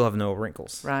 they still have no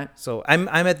wrinkles. Right. So I'm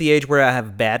at the age where I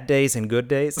have bad days and good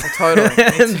days. Totally.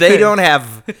 And they don't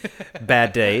have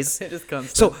bad days. It is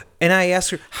constant. So, and I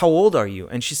asked her, how old are you?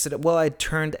 And she said, well, I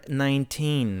turned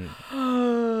 19.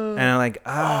 And I'm like,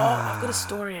 I've got a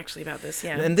story actually about this,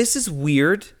 yeah. And this is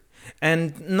weird.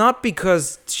 And not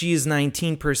because she is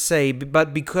 19 per se,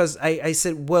 but because I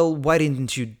said, well, why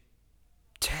didn't you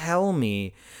tell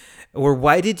me? Or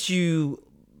why did you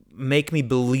make me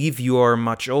believe you are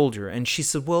much older? And she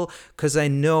said, well, because I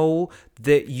know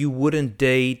that you wouldn't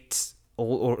date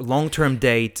or long-term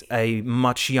date a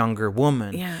much younger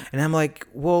woman. Yeah. And I'm like,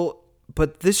 well,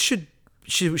 but this should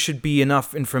be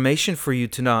enough information for you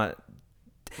to not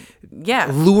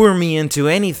lure me into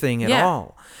anything at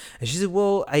all. And she said,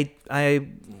 well, I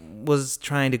was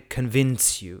trying to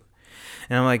convince you.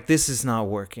 And I'm like, this is not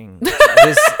working.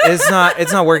 It's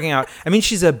not working out. I mean,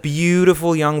 she's a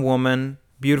beautiful young woman,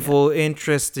 beautiful,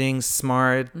 interesting,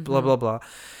 smart, blah, blah, blah.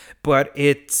 But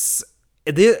this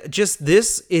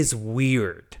is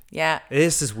weird. Yeah.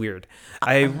 This is weird.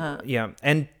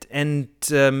 And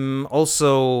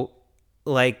also,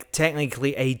 like,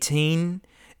 technically 18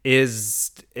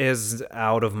 is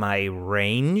out of my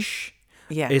range.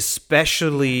 Yeah.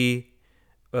 Especially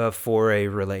for a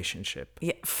relationship.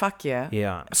 Yeah. Fuck yeah.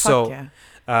 Yeah. Fuck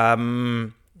yeah.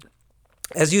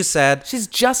 As you said, she's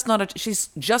just not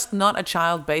a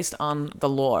child based on the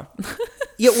law.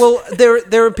 Yeah, well,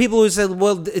 there are people who said,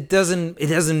 well, it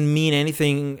doesn't mean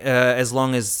anything as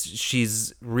long as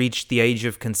she's reached the age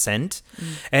of consent,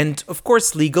 and of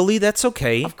course legally that's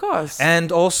okay. Of course,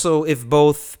 and also if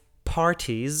both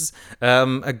parties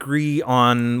agree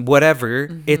on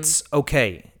whatever, it's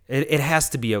okay. It has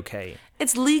to be okay.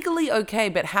 It's legally okay,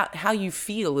 but how you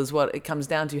feel is what it comes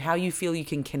down to. How you feel you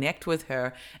can connect with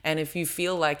her. And if you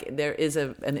feel like there is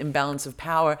an imbalance of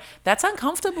power, that's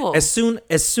uncomfortable. As soon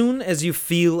as you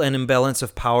feel an imbalance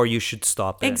of power, you should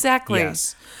stop it. Exactly.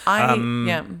 Yes.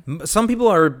 Some people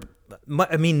are,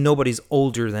 I mean, nobody's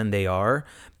older than they are,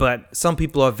 but some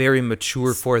people are very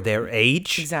mature for their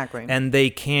age. Exactly. And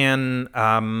they can...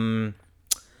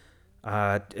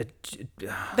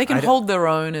 they can hold their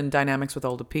own in dynamics with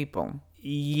older people.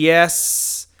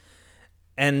 Yes,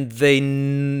 and they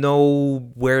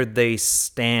know where they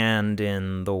stand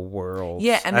in the world.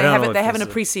 Yeah, and they have an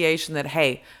appreciation that,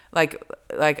 hey, like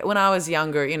when I was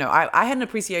younger, you know, I had an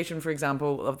appreciation, for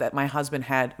example, of that my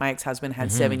ex-husband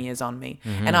had 7 years on me,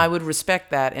 and I would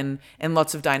respect that. And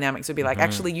lots of dynamics would be like,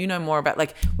 actually, you know more about,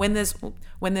 like, when there's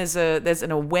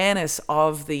an awareness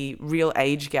of the real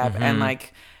age gap and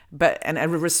like. But and a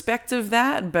respect of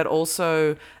that, but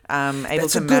also able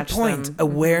That's to a match good point. them.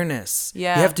 Awareness.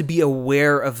 Yeah, you have to be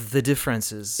aware of the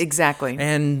differences. Exactly.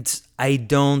 And I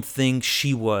don't think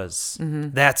she was.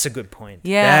 That's a good point.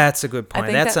 Yeah, that's a good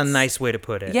point. That's a nice way to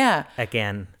put it. Yeah.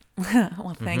 Again.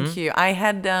 Well, thank you. I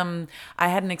had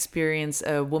an experience.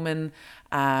 A woman.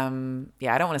 I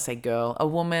don't want to say girl. A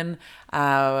woman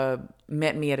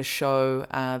met me at a show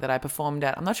that I performed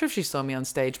at. I'm not sure if she saw me on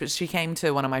stage, but she came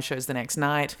to one of my shows the next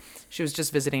night. She was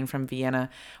just visiting from Vienna.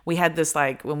 We had this,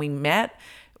 like, when we met,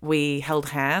 we held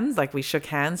hands, like we shook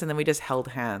hands, and then we just held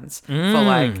hands for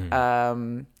like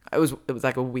it was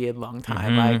like a weird long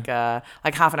time, like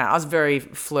half an hour. I was very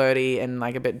flirty and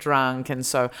like a bit drunk, and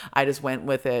so I just went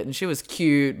with it. And she was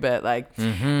cute, but like,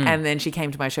 and then she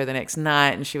came to my show the next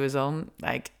night, and she was all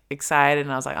like excited,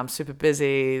 and I was like, I'm super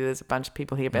busy. There's a bunch of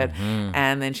people here, but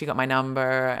and then she got my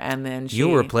number, and then you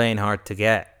were playing hard to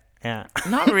get. Yeah.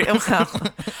 Not really.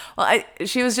 Well,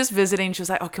 she was just visiting. She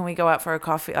was like, "Oh, can we go out for a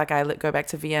coffee?" Like, I go back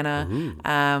to Vienna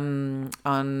on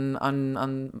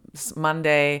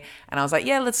Monday, and I was like,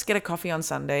 "Yeah, let's get a coffee on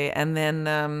Sunday." And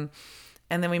then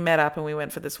we met up and we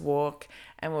went for this walk,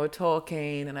 and we were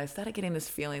talking, and I started getting this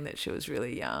feeling that she was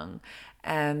really young,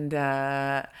 and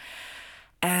then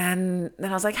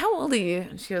I was like, "How old are you?"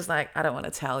 And she was like, "I don't want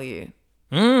to tell you."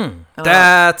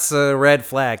 That's a red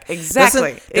flag.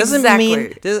 Exactly.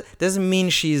 Doesn't mean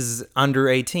she's under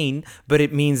 18, but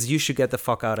it means you should get the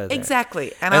fuck out of there.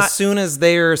 Exactly. And as soon as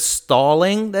they're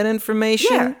stalling that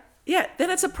information, yeah, then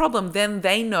it's a problem. Then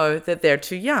they know that they're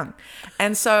too young.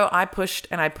 And so I pushed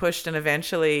and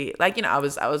eventually, like, you know, I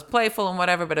was playful and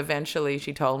whatever, but eventually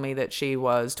she told me that she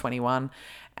was 21,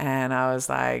 and I was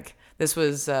like, this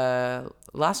was the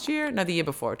year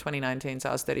before, 2019, so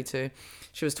I was 32.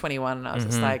 She was 21, and I was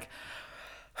just like,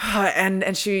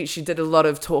 and she did a lot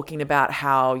of talking about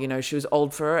how, she was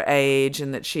old for her age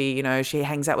and that she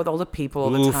hangs out with older people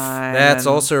all the time. That's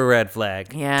and also a red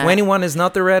flag. Yeah. 21 is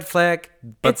not the red flag,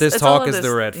 but this it's all talk of is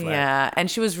the red flag. Yeah,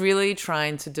 and she was really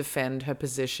trying to defend her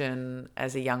position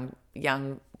as a young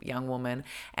woman.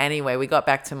 Anyway, we got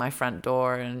back to my front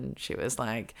door and she was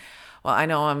like, well, I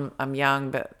know I'm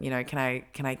young, but can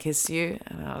I kiss you?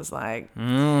 And I was like,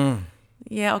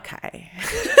 yeah, okay.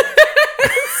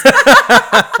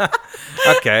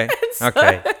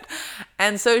 Okay.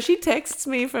 And so she texts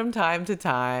me from time to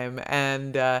time,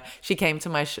 and she came to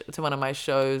one of my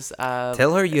shows.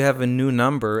 Tell her you have a new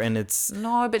number, and it's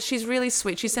No, but she's really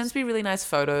sweet. She sends me really nice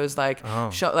photos, like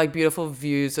like beautiful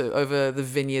views over the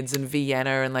vineyards in Vienna,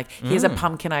 and like here's a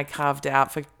pumpkin I carved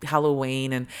out for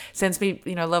Halloween, and sends me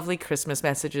lovely Christmas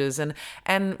messages. And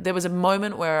there was a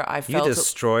moment where I felt you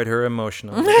destroyed her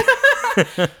emotionally.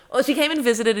 Well, she came and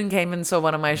visited and came and saw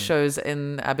one of my shows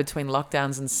in between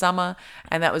lockdowns and summer,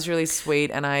 and that was really sweet.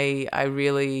 And I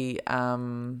really,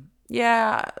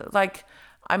 like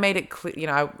I made it clear,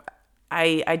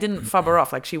 I didn't fob her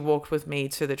off. Like she walked with me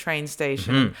to the train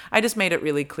station. I just made it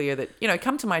really clear that,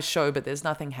 come to my show, but there's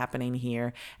nothing happening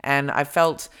here. And I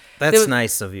felt that's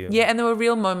nice of you. Yeah, and there were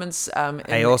real moments.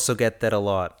 I also get that a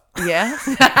lot. Yeah.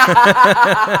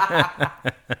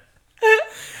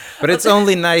 But it's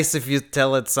only nice if you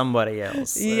tell it somebody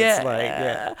else. Yeah. It's like,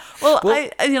 yeah. Well,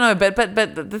 but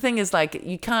the thing is, like,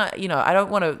 you can't, I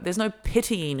don't want to, there's no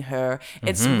pitying her.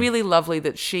 It's really lovely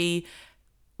that she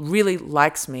really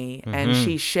likes me and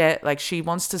she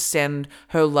wants to send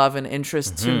her love and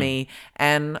interest to me,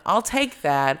 and I'll take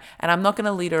that, and I'm not going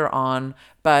to lead her on.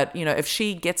 But, if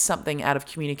she gets something out of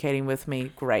communicating with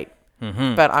me, great.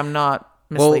 But I'm not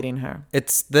misleading her.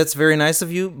 That's very nice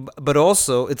of you, but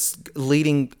also it's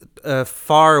leading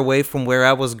far away from where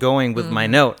I was going with my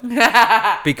note.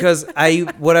 Because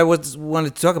what I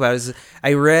wanted to talk about is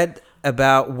I read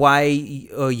about why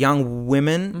young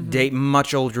women date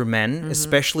much older men,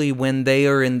 especially when they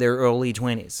are in their early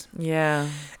 20s. Yeah.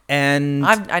 And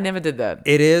I never did that.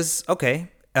 It is okay.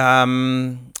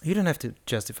 You don't have to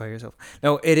justify yourself.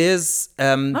 No, it is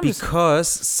because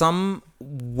some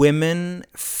women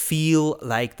feel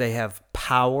like they have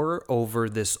power over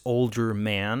this older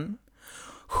man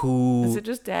who... Is it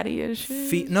just daddy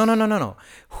issues? No.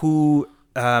 Who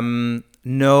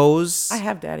knows... I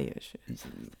have daddy issues.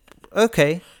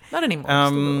 Okay. Not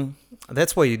anymore.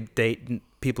 That's why you date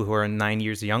people who are 9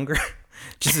 years younger.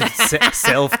 Just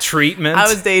self-treatment. I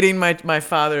was dating my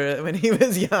father when he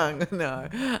was young. No.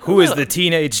 Who is the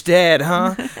teenage dad,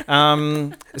 huh?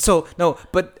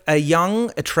 But a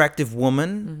young, attractive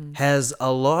woman has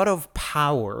a lot of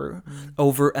power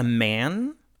over a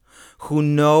man who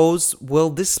knows, well,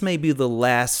 this may be the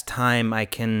last time I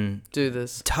can do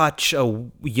this. Touch a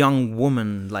young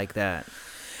woman like that.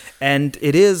 And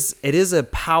it is a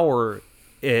power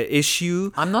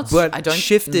issue, I don't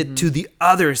shift it to the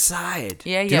other side.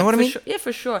 Yeah, Do you know what I mean? Sure. Yeah,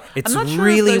 for sure. It's I'm not sure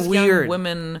really if those weird. Young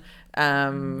women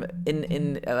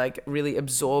in like really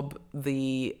absorb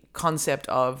the concept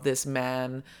of this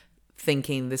man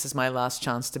thinking this is my last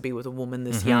chance to be with a woman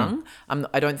this young.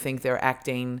 I don't think they're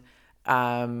acting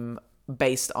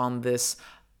based on this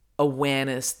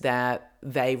awareness that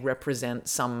they represent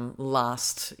some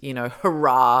last,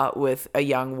 hurrah with a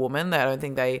young woman. I don't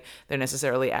think they're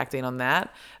necessarily acting on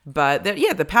that. But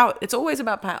the power, it's always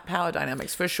about power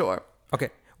dynamics for sure.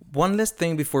 Okay. One last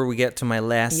thing before we get to my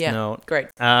last note. Great.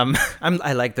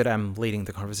 I like that I'm leading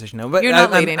the conversation now, but you're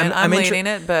not leading it. I'm leading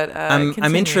it, but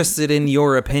I'm interested in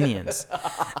your opinions,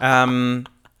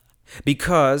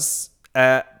 because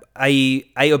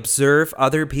I observe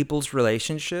other people's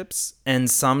relationships, and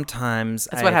sometimes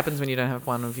that's what happens when you don't have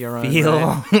one of your own.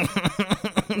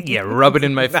 Right? Yeah, rub it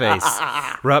in my face.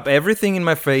 Rub everything in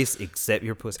my face except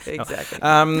your pussy.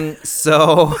 Exactly.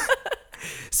 So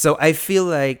I feel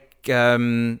like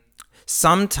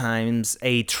sometimes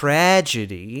a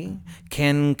tragedy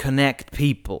can connect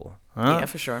people. Huh? Yeah,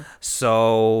 for sure.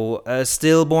 So a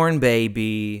stillborn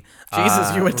baby.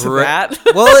 Jesus, you went to that?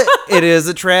 Well, it is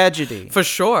a tragedy. For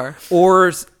sure.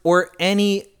 Or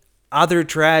any other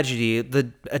tragedy,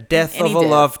 a death of a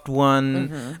loved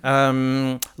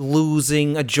one,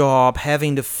 losing a job,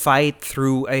 having to fight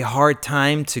through a hard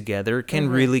time together can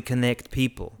really connect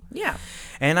people. Yeah.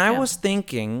 And I was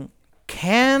thinking,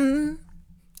 can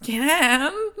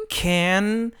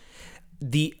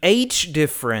the age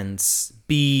difference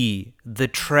be the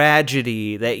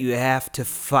tragedy that you have to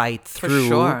fight through?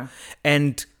 For sure.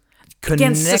 And connect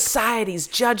against society's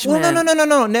judgment?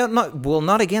 Well,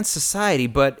 not against society,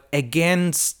 but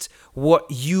against what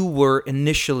you were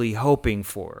initially hoping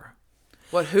for.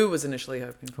 Who was initially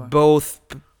hoping for? Both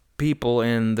people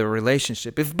in the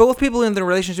relationship. If both people in the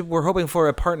relationship were hoping for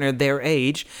a partner their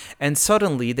age, and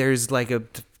suddenly there's like a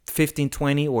 15,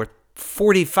 20, or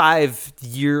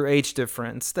 45-year age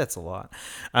difference, that's a lot.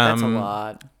 That's a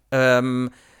lot.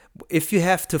 If you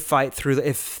have to fight through,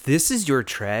 if this is your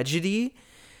tragedy,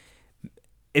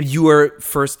 if you are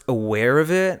first aware of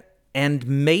it, and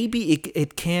maybe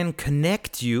it can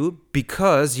connect you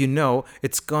because you know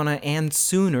it's gonna end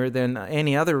sooner than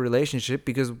any other relationship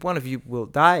because one of you will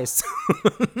die.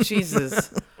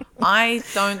 Jesus. I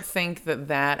don't think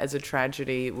that as a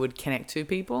tragedy would connect two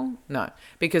people. No.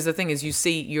 Because the thing is,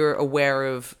 you're aware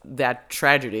of that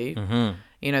tragedy. Mm-hmm.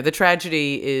 You know, the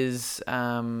tragedy is,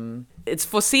 it's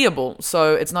foreseeable.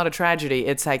 So it's not a tragedy.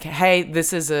 It's like, hey,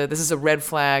 this is a red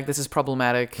flag. This is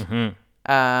problematic. Mm-hmm.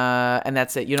 And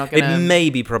that's it. You're not going to... It may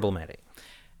be problematic.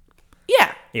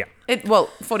 Yeah. Yeah.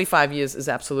 45 years is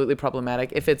absolutely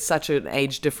problematic. If it's such an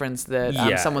age difference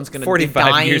that someone's going to be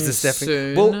dying years is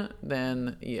definitely, soon,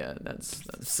 then that's...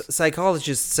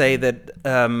 Psychologists say that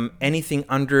anything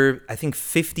under, I think,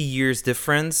 50 years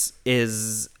difference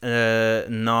is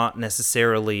not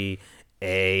necessarily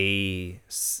a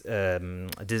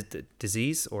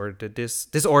disease or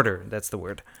disorder. That's the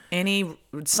word.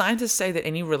 Scientists say that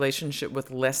any relationship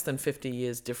with less than 50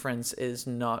 years difference is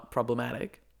not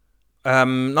problematic.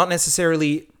 Not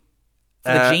necessarily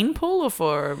for the gene pool or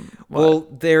for what? Well,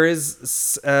 there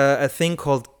is a thing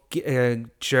called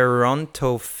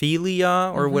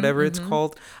gerontophilia or whatever it's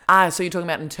called. So you're talking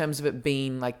about in terms of it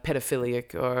being like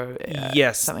pedophilic or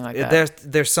yes, something like that.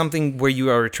 There's something where you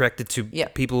are attracted to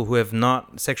people who have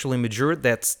not sexually matured.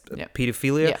 That's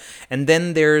pedophilia. Yeah. And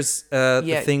then there's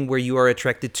the thing where you are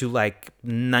attracted to like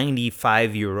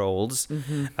 95-year-olds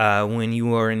when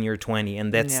you are in your 20s,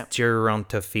 and that's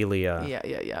gerontophilia.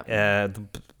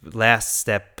 The last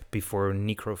step before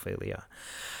necrophilia.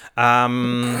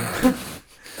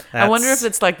 I wonder if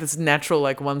it's like this natural,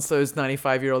 like once those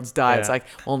 95-year-olds die, it's like,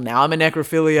 well, now I'm a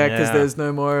necrophiliac because there's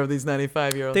no more of these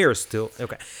 95-year-olds. They are still,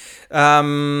 okay.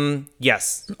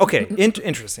 Yes. Okay,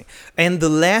 interesting. And the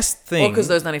last thing... Well, because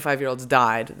those 95-year-olds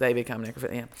died, they become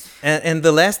necrophilia. And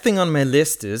the last thing on my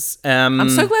list is... I'm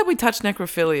so glad we touched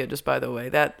necrophilia, just by the way.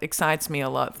 That excites me a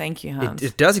lot. Thank you, Hans.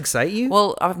 It does excite you?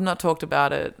 Well, I've not talked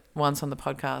about it once on the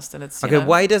podcast, and it's... Okay,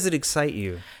 why does it excite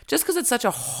you? Just because it's such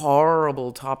a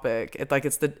horrible topic.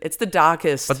 It's the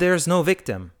darkest... But there's no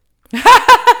victim.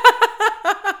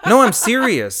 No, I'm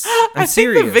serious. I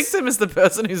think the victim is the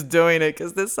person who's doing it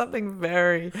because there's something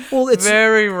very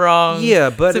wrong.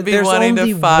 Yeah, but there's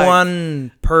only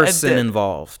one person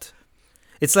involved.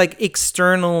 It's like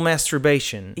external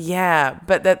masturbation. Yeah,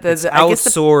 but there's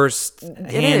outsourced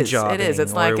hand jobbing. It is.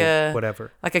 It's like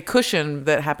whatever, like a cushion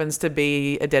that happens to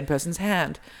be a dead person's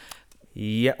hand.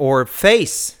 Yeah, or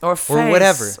face, or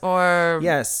whatever, or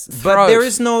yes, throat. But there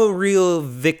is no real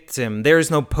victim. There is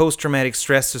no post-traumatic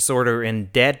stress disorder in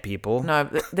dead people. No,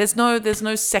 there's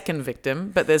no second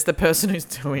victim, but there's the person who's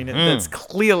doing it that's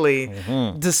clearly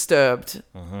disturbed.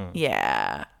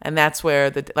 Yeah, and that's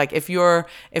where if you're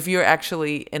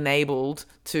actually enabled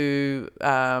to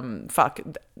fuck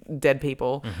dead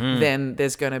people, then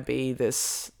there's going to be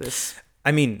this.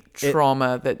 I mean,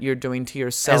 trauma that you're doing to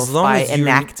yourself by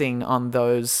enacting on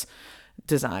those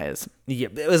desires. Yeah,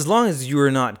 as long as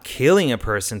you're not killing a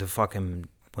person to fuck him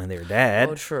when they're dead.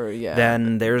 Oh, true, yeah.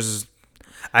 Then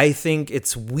I think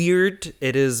it's weird.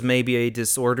 It is maybe a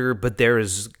disorder, but there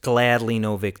is gladly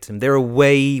no victim. There are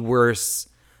way worse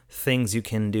things you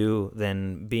can do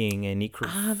than being a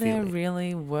necrophiliac. Are there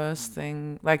really worse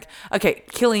things? Like, okay,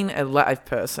 killing a live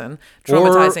person,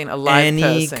 traumatizing a live person.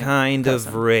 Any kind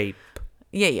of rape.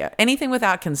 Yeah. Anything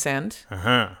without consent.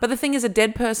 But the thing is, a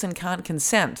dead person can't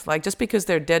consent. Like, just because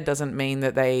they're dead doesn't mean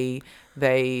that they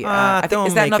I think,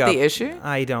 is that not the issue?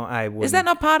 I wouldn't. Is that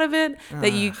not part of it?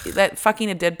 That fucking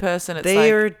a dead person, it's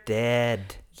they're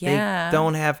dead. Yeah. They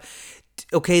don't have...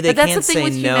 Okay, they can't say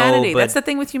no, but... That's the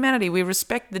thing with humanity. We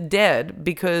respect the dead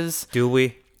because... Do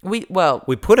we? We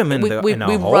put them in a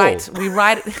hole. We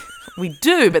write... We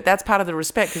do, but that's part of the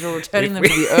respect because we're returning them to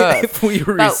the earth. If we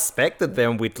respected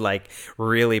them, we'd like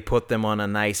really put them on a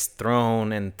nice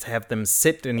throne and have them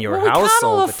sit in your house all the time. We can't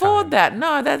all afford that.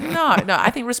 No. I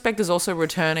think respect is also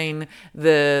returning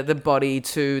the body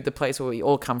to the place where we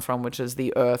all come from, which is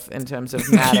the earth in terms of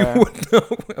matter. You would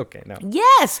know. Okay, no.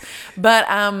 Yes, but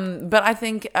I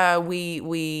think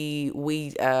we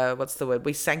what's the word?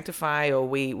 We sanctify or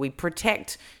we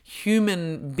protect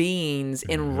human beings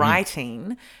in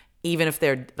writing. Even if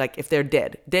they're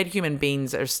dead human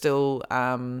beings are still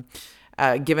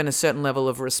given a certain level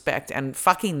of respect, and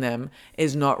fucking them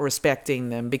is not respecting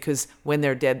them because when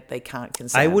they're dead, they can't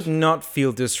consent. I would not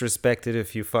feel disrespected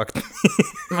if you fucked me.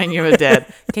 When you were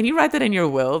dead. Can you write that in your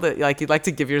will that like you'd like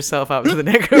to give yourself up to the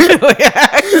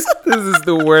necrophiliacs? This is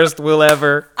the worst will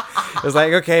ever. It's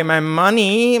like, okay, my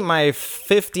money, my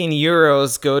 15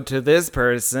 euros go to this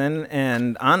person,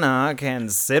 and Anna can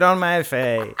sit on my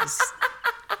face.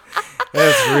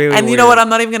 That's really And you weird. know what? I'm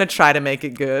not even going to try to make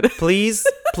it good. Please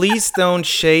don't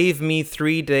shave me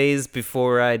 3 days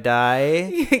before I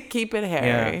die. Keep it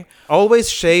hairy. Yeah. Always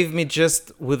shave me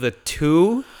just with a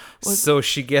 2, so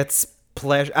she gets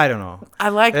pleasure. I don't know. I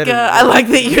like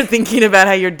that you're thinking about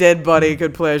how your dead body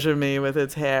could pleasure me with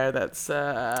its hair. That's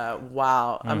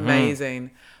wow,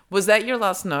 amazing. Was that your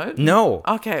last note? No.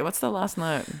 Okay, what's the last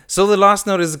note? So the last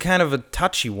note is kind of a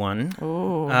touchy one.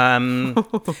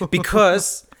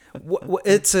 Because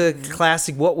it's a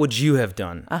classic. What would you have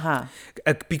done?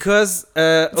 Because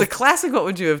It's a classic. What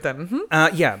would you have done?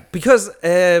 yeah, because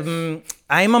I'm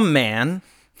a man.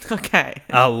 Okay.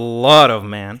 A lot of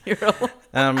man. You're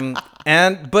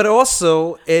a But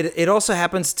also it also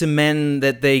happens to men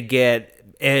that they get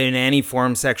in any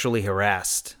form sexually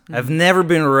harassed. I've never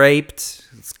been raped.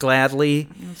 It's gladly.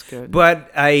 That's good. But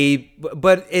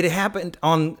it happened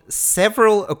on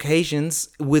several occasions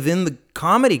within the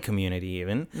comedy community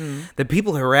even that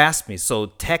people harassed me. So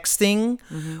texting,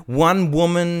 one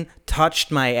woman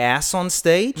touched my ass on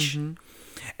stage.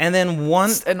 And then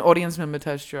an audience member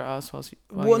touched your ass while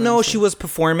well, no, she was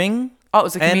performing. Oh, it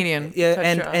was a comedian. And, yeah,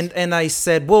 touched your ass. and I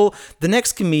said, well, the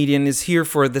next comedian is here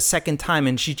for the second time,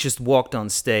 and she just walked on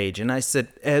stage. And I said,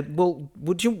 well,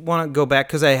 would you want to go back?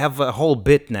 Because I have a whole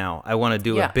bit now. I want to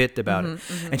do a bit about it.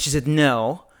 And she said,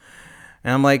 no.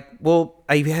 And I'm like, well,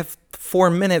 I have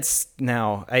 4 minutes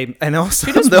now. And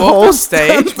also just the walked on host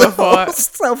stage the before.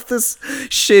 host of this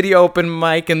shitty open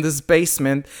mic in this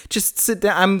basement. Just sit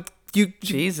down.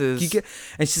 Jesus.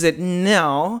 And she said,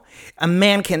 no, a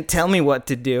man can't tell me what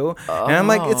to do. And I'm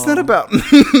like, it's not about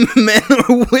men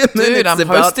or women. Dude, it's I'm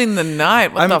about, hosting the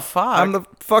night. What the fuck? I'm the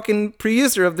fucking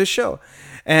producer of the show.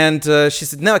 And she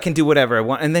said, no, I can do whatever I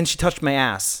want. And then she touched my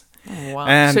ass. Oh, wow.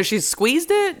 And so she squeezed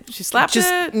it? She slapped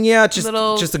it? Yeah, just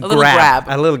a grab.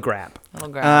 A little grab.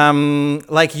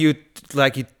 Like you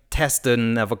test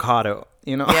an avocado.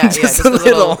 You know, yeah, just a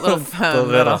little firm.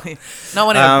 little. No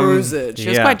one to bruise it. She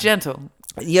was quite gentle.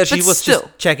 Yeah, she was still.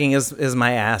 just checking is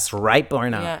my ass ripe or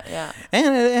not. Yeah.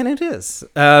 And it is.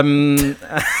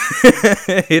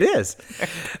 It is.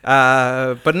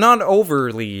 But not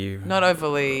overly. Not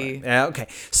overly. Okay.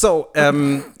 So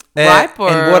ripe or?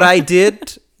 And what I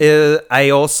did is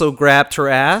I also grabbed her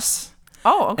ass.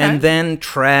 Oh, okay. And then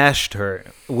trashed her.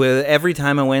 Every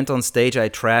time I went on stage, I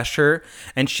trashed her,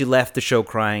 and she left the show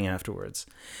crying afterwards.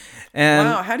 And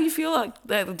wow, how do you feel like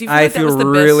that? Do you feel I like that feel was the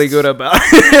really best? good about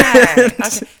it. Yeah.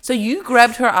 Okay. So you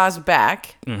grabbed her ass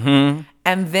back, and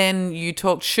then you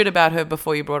talked shit about her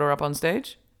before you brought her up on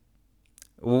stage?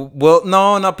 Well,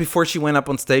 no, not before she went up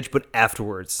on stage, but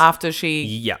afterwards. After she...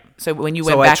 Yeah. So when you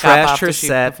went back up after she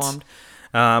performed?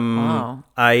 Wow.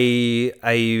 I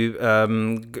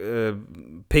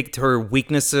picked her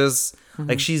weaknesses.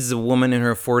 Like, she's a woman in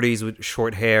her 40s with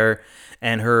short hair,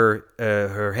 and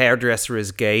her hairdresser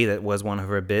is gay. That was one of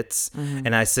her bits.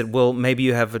 And I said, well, maybe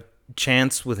you have a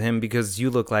chance with him because you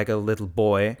look like a little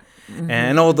boy.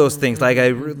 And all those things. Like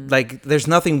there's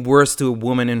nothing worse to a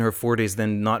woman in her 40s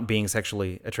than not being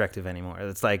sexually attractive anymore.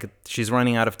 It's like she's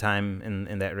running out of time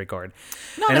in that regard.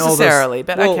 Not and necessarily,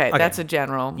 but okay, that's a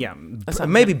general. Yeah,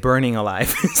 maybe burning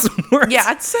alive is worse. Yeah,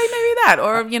 I'd say maybe that,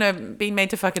 or being made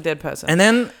to fuck a dead person. And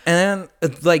then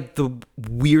like the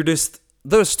weirdest.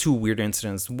 There's 2 weird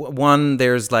incidents. One,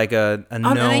 there's like a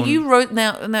known. Now you wrote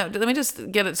now. Let me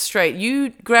just get it straight. You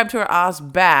grabbed her ass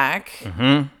back.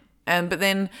 But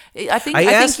then I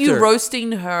think you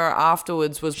roasting her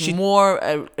afterwards was more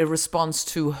a response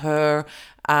to her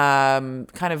kind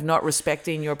of not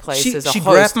respecting your place as a host. She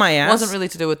grabbed my ass. It wasn't really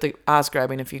to do with the ass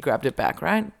grabbing if you grabbed it back,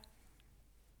 right?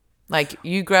 Like,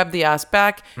 you grabbed the ass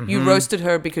back, you roasted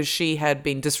her because she had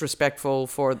been disrespectful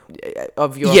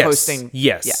of your hosting.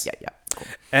 Yes. Yeah. Cool.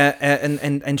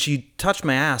 And she touched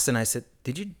my ass, and I said,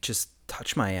 "Did you just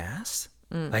touch my ass?"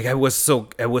 Like, I was so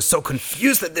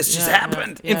confused that this just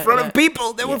happened in front of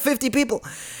people. There were 50 people.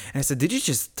 And I said, "Did you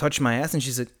just touch my ass?" And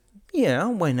she said, "Yeah,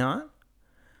 why not?"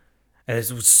 And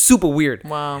it was super weird.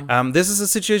 Wow. This is a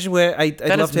situation where I'd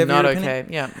love to have your opinion. Okay.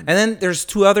 Yeah. And then there's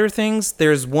 2 other things.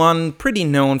 There's one pretty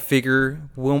known figure,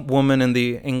 woman in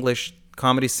the English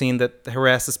comedy scene that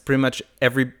harasses pretty much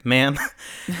every man.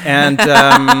 And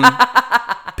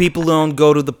people don't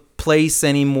go to the place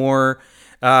anymore.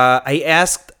 I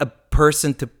asked a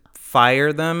person to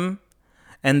fire them?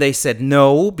 And they said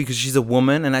no, because she's a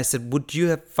woman. And I said, would you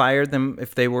have fired them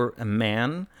if they were a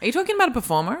man? Are you talking about a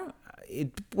performer?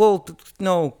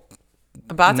 No.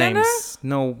 A bartender? Names.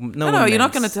 No, No, you're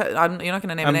not going to. You're not going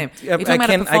to name a name. You're talking about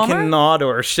a performer? I can nod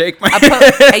or shake my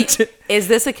head. Is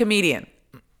this a comedian?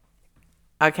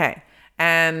 Okay.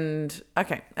 And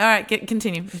okay, all right,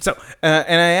 continue. So,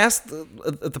 and I asked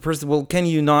the person, well, can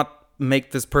you not make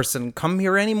this person come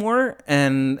here anymore?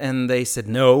 And they said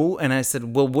no. And I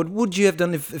said, well, what would you have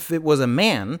done if it was a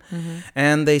man? Mm-hmm.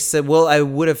 And they said, well, I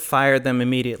would have fired them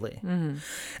immediately. Mm-hmm.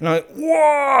 And I'm like,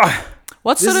 whoa.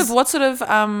 What sort of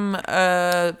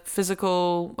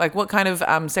physical, like what kind of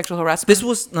sexual harassment? This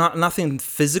was nothing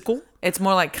physical. It's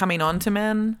more like coming on to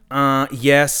men?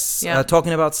 Yes. Yeah.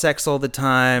 Talking about sex all the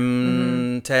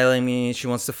time, telling me she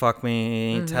wants to fuck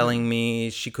me, telling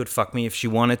me she could fuck me if she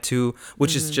wanted to,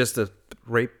 which is just a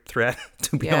rape threat,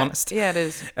 to be honest. Yeah, it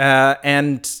is.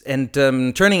 And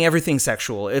turning everything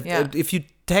sexual. If you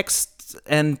text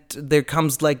and there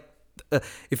comes like,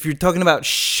 if you're talking about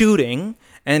shooting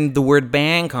and the word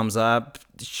bang comes up,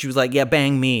 she was like, yeah,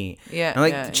 bang me. Yeah. I'm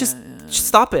like, just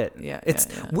stop it.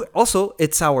 Also,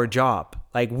 it's our job.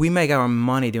 Like, we make our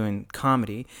money doing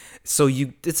comedy. So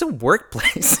it's a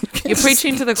workplace. You're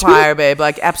preaching to the choir, babe.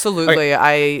 Like, absolutely.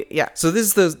 Right. So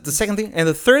this is the second thing. And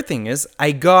the third thing is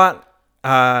I got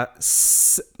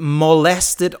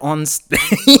molested on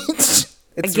stage.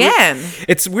 It's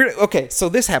weird. Okay, so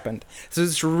this happened. So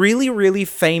this really, really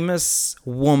famous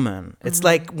woman. It's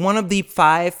like one of the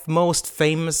 5 most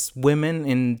famous women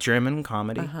in German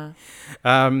comedy.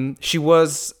 She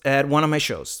was at one of my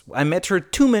shows. I met her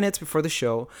 2 minutes before the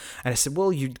show, and I said,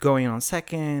 well, you're going on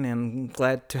second, and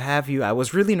glad to have you. I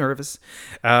was really nervous.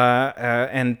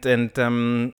 And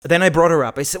then I brought her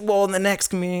up. I said, well, in the next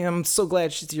comedian, I'm so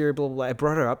glad she's here, blah, blah, blah. I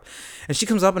brought her up, and she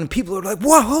comes up, and people are like,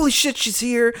 whoa, holy shit, she's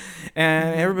here.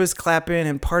 And everybody's clapping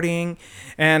and partying.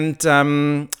 And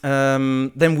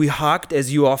then we hugged,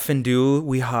 as you often do.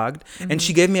 We hugged. And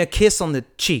she gave me a kiss on the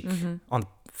cheek, on the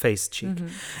face cheek.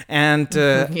 And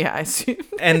yeah, I see.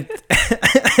 and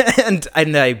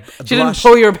I blushed. She didn't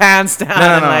pull your pants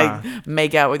down and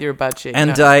make out with your butt cheek.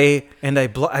 And I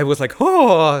was like,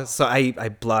 oh, so I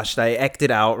blushed. I acted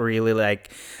out really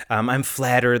like I'm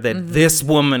flattered that this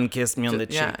woman kissed me on the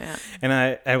cheek. Yeah.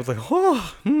 And I was like,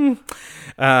 oh.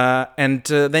 And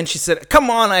then she said, come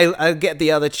on, I'll get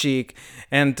the other cheek.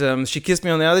 And she kissed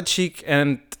me on the other cheek,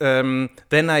 and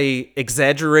then I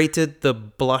exaggerated the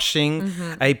blushing.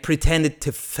 I pretended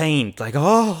to faint, like,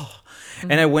 oh.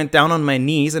 And I went down on my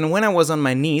knees, and when I was on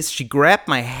my knees, she grabbed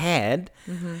my head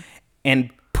and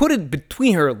put it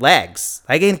between her legs.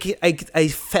 I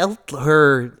felt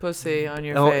her pussy on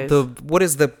your face. What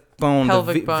is the bone?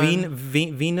 Pelvic bone.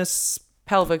 Venus.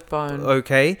 Pelvic bone.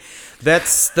 Okay,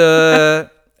 that's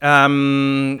the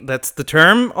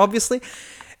term, obviously.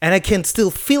 And I can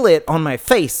still feel it on my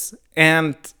face.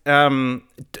 And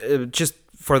just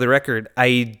for the record,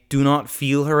 I do not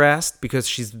feel harassed because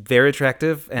she's very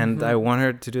attractive, and I want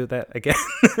her to do that again.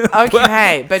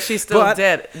 Okay, but she still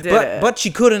did it. But she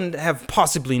couldn't have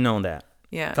possibly known that.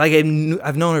 Yeah. Like,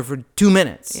 I've known her for 2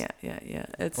 minutes. Yeah.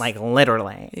 It's like,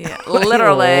 literally. Yeah,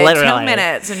 literally 2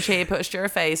 minutes, and she pushed your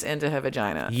face into her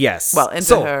vagina. Yes. Well,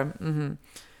 into her. Mm-hmm.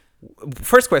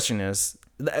 First question is,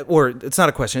 or it's not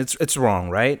a question, it's wrong,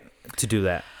 right? To do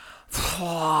that.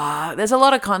 There's a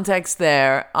lot of context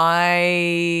there.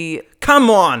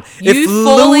 Come on. If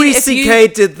Louis C.K.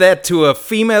 did that to a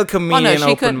female comedian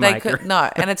open micer. No,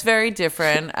 and it's very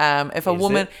different. If a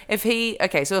woman, if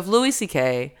Louis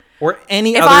C.K. or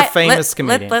any other famous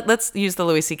comedian. Let's use the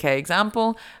Louis C.K.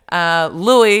 example.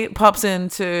 Louis pops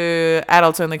into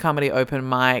Adults Only Comedy open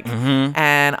mic,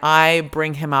 and I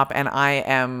bring him up, and I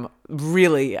am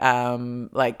really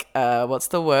what's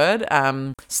the word?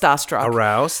 Starstruck.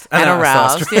 Aroused.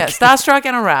 Aroused. Yeah, starstruck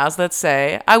and aroused, let's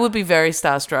say. I would be very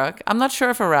starstruck. I'm not sure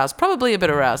if aroused. Probably a bit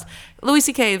aroused. Louis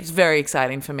C.K. is very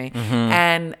exciting for me.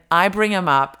 And I bring him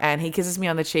up, and he kisses me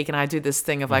on the cheek, and I do this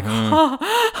thing of like,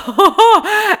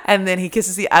 and then he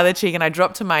kisses the other cheek, and I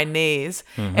drop to my knees.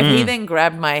 If he then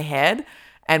grabbed my head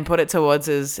and put it towards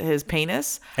his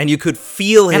penis, and you could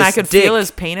feel his and I could dick. feel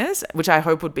his penis, which I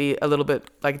hope would be a little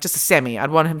bit like just a semi. I'd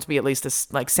want him to be at least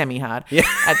semi hard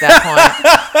at that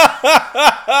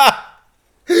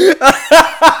point.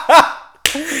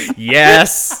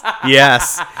 Yes.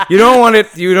 Yes. You don't want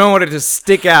it. You don't want it to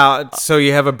stick out, so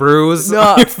you have a bruise.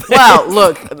 No, well,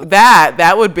 look,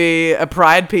 that would be a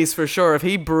pride piece for sure. If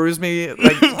he bruised me,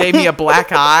 like gave me a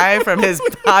black eye from his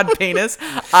hard penis,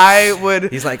 I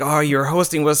would. He's like, "Oh, your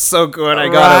hosting was so good. I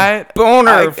got a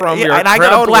boner from your and I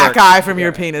got a black work." eye from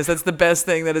your penis. That's the best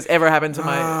thing that has ever happened to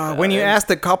my. When you asked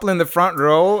the couple in the front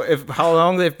row if how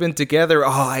long they've been together,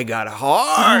 I got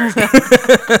hard.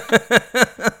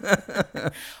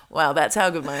 Wow, that's how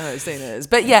good my hosting is.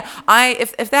 But yeah,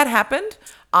 if that happened,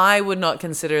 I would not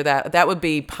consider that. That would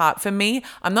be part for me.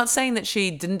 I'm not saying that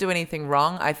she didn't do anything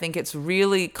wrong. I think it's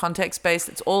really context based.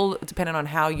 It's all dependent on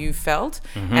how you felt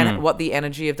and what the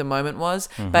energy of the moment was.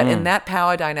 But in that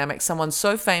power dynamic, someone's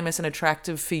so famous and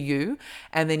attractive for you,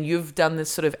 and then you've done this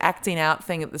sort of acting out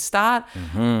thing at the start.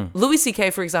 Louis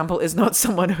C.K., for example, is not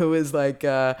someone who is like,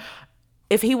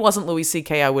 if he wasn't Louis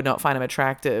C.K., I would not find him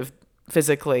attractive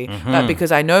physically, but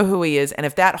because I know who he is, and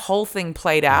if that whole thing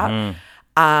played out,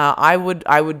 I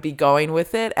would be going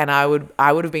with it, and I would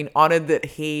have been honored that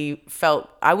he felt.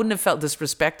 I wouldn't have felt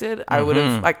disrespected. I would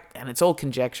have and it's all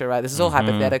conjecture, right? This is all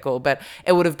hypothetical, but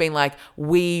it would have been like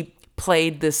we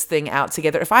played this thing out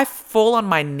together. If I fall on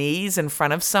my knees in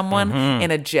front of someone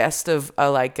in a jest of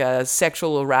a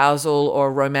sexual arousal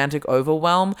or romantic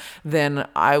overwhelm, then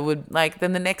I would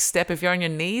then the next step, if you're on your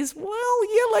knees, well,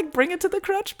 yeah, bring it to the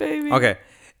crutch, baby. Okay.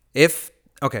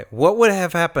 What would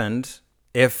have happened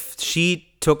if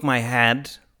she took my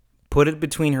head, put it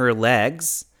between her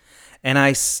legs, and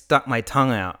I stuck my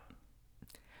tongue out?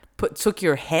 Took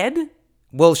your head?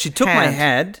 Well, she took my Hand.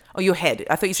 head. Oh, your head.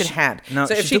 I thought you said hand. No,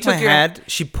 so if she took my head,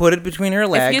 she put it between her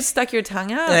legs. If you stuck your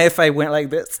tongue out, and if I went like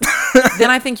this,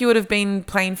 then I think you would have been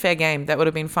playing fair game. That would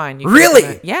have been fine. You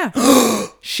really? Yeah.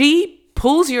 She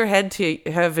pulls your head to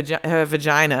her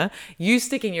vagina. You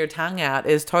sticking your tongue out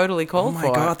is totally called for. Oh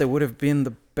my God, that would have been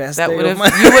the best That day would of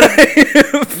have. my You would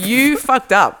have. You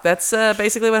fucked up. That's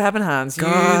basically what happened, Hans.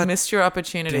 God You missed your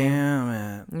opportunity. Damn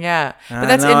it. Yeah, but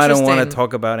that's now interesting. I don't want to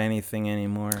talk about anything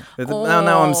anymore.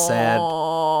 Now I'm sad.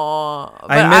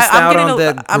 But I missed out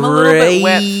on I'm a little bit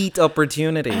wet. great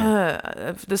opportunity.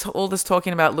 All this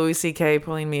talking about Louis C.K.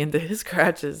 pulling me into his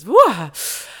crotches. Woo!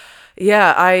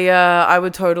 Yeah, I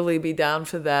would totally be down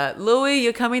for that. Louis,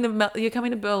 you're coming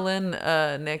to Berlin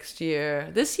next year.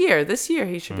 This year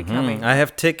he should be coming. I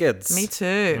have tickets. Me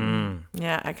too.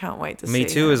 Yeah, I can't wait to see. Me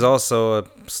too him. is also a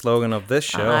slogan of this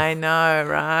show. I know,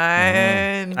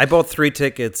 right? I bought 3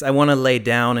 tickets. I want to lay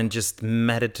down and just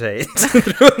meditate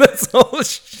through this whole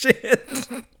shit.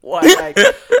 What?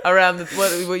 Around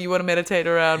what you want to meditate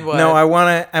around? What? No, I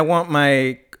want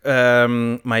my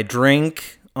my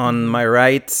drink on my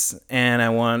right, and I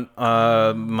want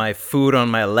my food on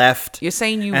my left. You're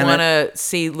saying you want to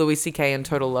see Louis C.K. in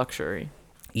total luxury?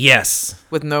 Yes.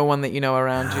 With no one that you know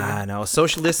around you? No.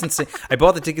 Social distancing. I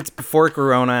bought the tickets before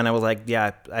Corona, and I was like,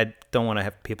 yeah, I don't want to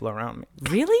have people around me.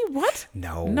 Really? What?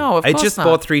 No. No, of course I just not.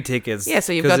 bought 3 tickets. Yeah,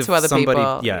 so you've got 2 other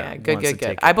people. Yeah,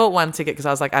 good. I bought 1 ticket because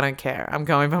I was like, I don't care. I'm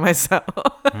going by myself.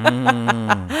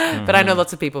 But I know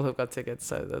lots of people who've got tickets,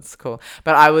 so that's cool.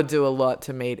 But I would do a lot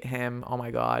to meet him. Oh my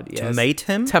God, yes. To mate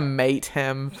him? To mate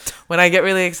him. When I get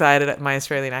really excited, my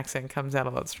Australian accent comes out a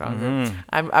lot stronger.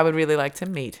 I would really like to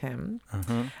meet him.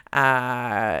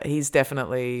 He's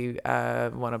definitely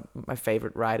one of my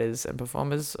favorite writers and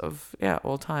performers of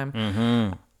all time.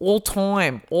 All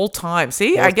time.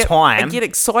 See, I get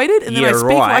excited and then I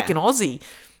speak like an Aussie.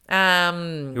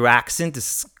 Your accent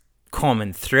is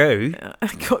coming through.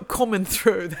 Coming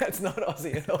through. That's not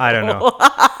Aussie at all. I don't know.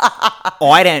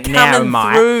 I don't know,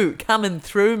 mate. Coming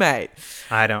through, mate.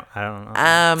 I don't know.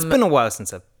 It's been a while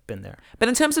since I've been there. But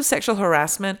in terms of sexual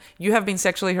harassment, you have been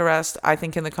sexually harassed, I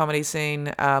think, in the comedy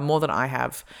scene more than I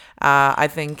have. I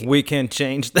think we can't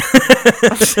change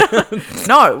that.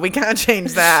 No, we can't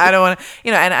change that. I don't want to,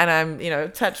 and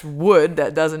I'm, touch wood,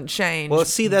 that doesn't change. Well,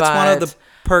 see, that's one of the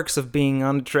perks of being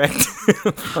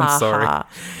unattractive. I'm sorry.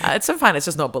 It's so fine. It's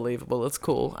just not believable. It's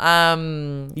cool.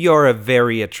 You're a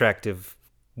very attractive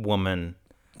woman.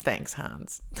 Thanks,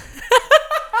 Hans.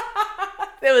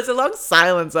 There was a long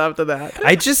silence after that.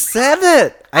 I just said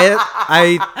it.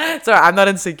 Sorry, I'm not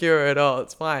insecure at all.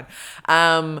 It's fine.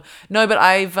 No, but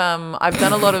I've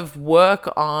done a lot of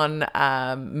work on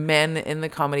men in the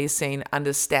comedy scene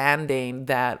understanding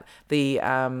that the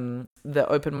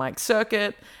open mic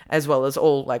circuit, as well as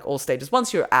all stages.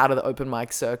 Once you're out of the open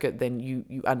mic circuit, then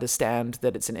you understand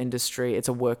that it's an industry, it's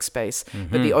a workspace.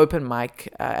 But the open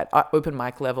mic at open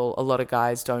mic level, a lot of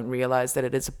guys don't realize that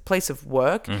it is a place of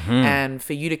work, and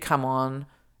for you to come on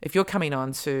if you're coming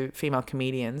on to female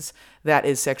comedians, that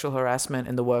is sexual harassment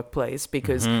in the workplace,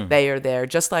 because Mm-hmm. they are there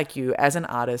just like you as an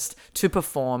artist to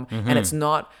perform. Mm-hmm. And it's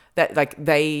not that like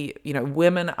they,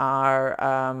 women are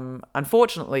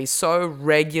unfortunately so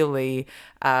regularly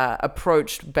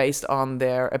approached based on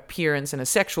their appearance in a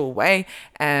sexual way.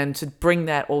 And to bring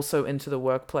that also into the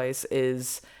workplace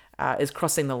is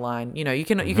crossing the line. You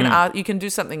can do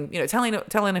something.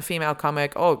 Telling a female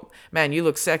comic, "Oh man, you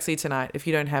look sexy tonight." If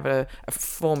you don't have a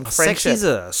formed friendship, Sexy's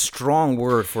a strong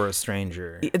word for a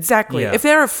stranger. exactly. Yeah. If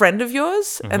they're a friend of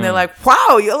yours and they're like,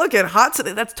 "Wow, you're looking hot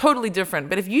today," that's totally different.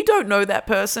 But if you don't know that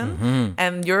person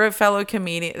and you're a fellow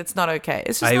comedian, it's not okay.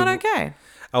 It's just not okay.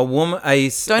 A woman,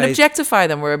 Don't objectify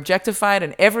them. We're objectified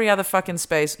in every other fucking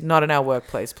space, not in our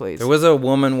workplace, please. There was a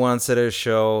woman once at a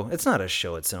show. It's not a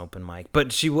show; it's an open mic.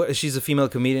 But she's a female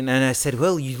comedian, and I said,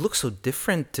 "Well, you look so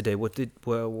different today. What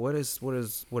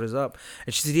is up?"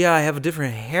 And she said, "Yeah, I have a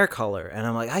different hair color." And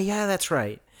I'm like, "Ah, yeah, that's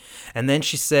right." And then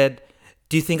she said,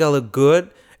 "Do you think I look good?"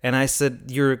 And I said,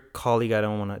 "You're a colleague. I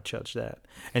don't want to judge that."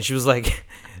 And she was like,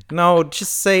 "No,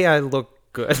 just say I look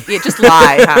good." Yeah, just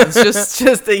lie, Hans. That's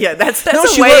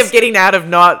a way of getting out of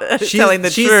not telling the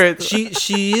truth.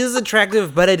 She is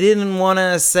attractive, but I didn't want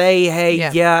to say, "Hey,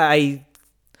 yeah, I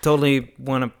totally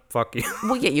want to fuck you."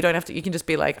 Well, yeah, you don't have to. You can just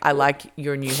be like, "I like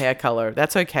your new hair color."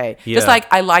 That's okay. Yeah. Just like,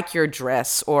 "I like your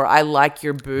dress," or "I like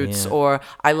your boots," Yeah. or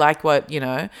 "I like what,"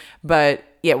 But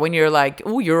yeah, when you're like,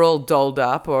 "Oh, you're all dolled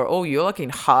up," or "Oh, you're looking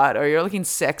hot," or "You're looking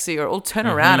sexy," or "Oh, turn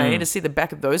around, I need to see the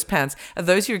back of those pants." Are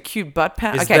those your cute butt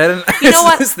pants? Is Okay, that you know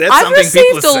what? is that I've something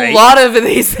people received say? a lot of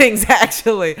these things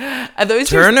actually. Are those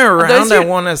Turn your, are around. those I your-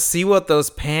 want to see what those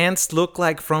pants look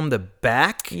like from the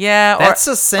back. Yeah, That's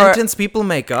a sentence people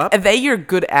make up. Are they your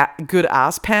good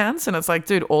ass pants? And it's like,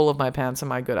 dude, all of my pants are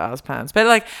my good ass pants. But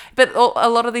a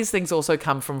lot of these things also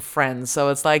come from friends. So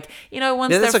it's like,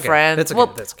 once Yeah, that's they're okay. friends, That's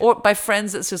okay. That's okay. or by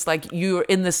friends, it's just like you're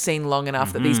in the scene long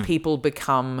enough that these people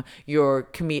become your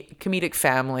comedic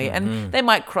family, and they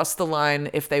might cross the line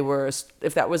if that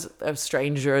was a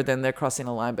stranger, then they're crossing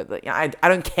a line. But I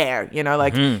don't care.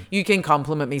 You can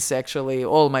compliment me sexually,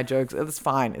 all my jokes. It's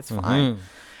fine. It's fine.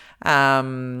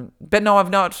 But no, I've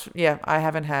not. Yeah, I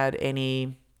haven't had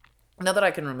any. Not that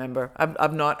I can remember.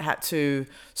 I've not had to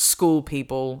school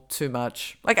people too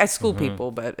much. Like I school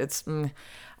people, but it's.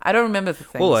 I don't remember the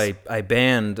things. Well, I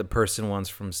banned a person once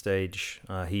from stage.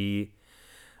 He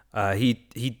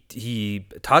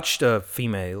touched a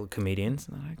female comedian,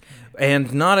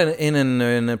 and not in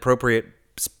an appropriate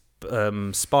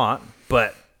spot,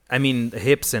 but. I mean,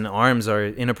 hips and arms are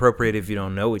inappropriate if you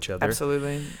don't know each other.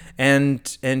 Absolutely.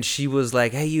 And she was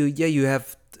like, "Hey, you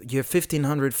have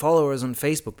 1,500 followers on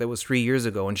Facebook." That was 3 years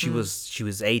ago, and she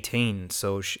was 18.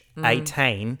 So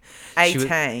 18.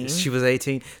 18. She was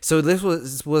 18. So this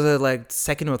was a like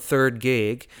second or third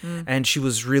gig, and she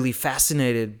was really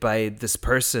fascinated by this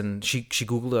person. She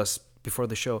Googled us before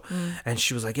the show, and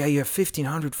she was like, "Yeah, you have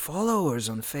 1,500 followers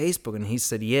on Facebook," and he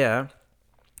said, "Yeah.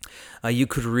 You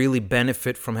could really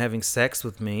benefit from having sex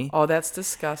with me." Oh, that's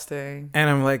disgusting.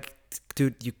 And I'm like,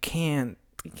 "Dude, you can't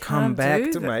come back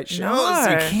to my shows.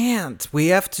 No. You can't. We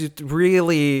have to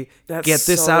really That's get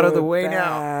this so out of the way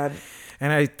now." bad.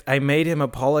 And I made him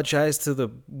apologize to the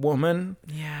woman.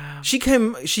 Yeah. She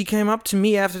came up to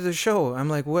me after the show. I'm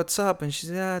like, "What's up?" And she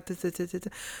said, and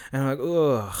I'm like,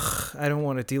 "Ugh, I don't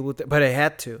want to deal with that," but I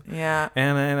had to. Yeah.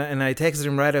 And I texted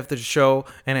him right after the show,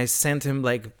 and I sent him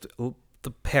like the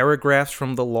paragraphs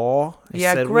from the law. I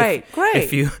Yeah, said, great.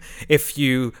 If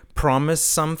you promise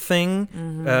something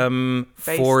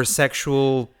for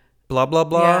sexual blah blah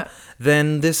blah, Yeah.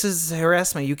 then this is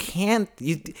harassment. You can't.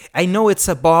 I know it's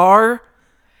a bar.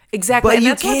 Exactly. But and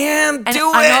you that's what- can't and do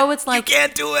it. I know it's like You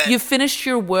can't do it. You finished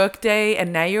your work day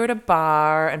and now you're at a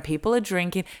bar and people are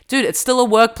drinking. Dude, it's still a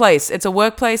workplace. It's a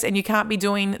workplace and you can't be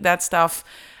doing that stuff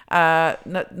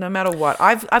no matter what.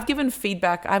 I've given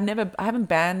feedback. I haven't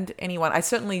banned anyone. I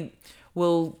certainly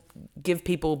will give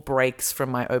people breaks from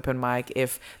my open mic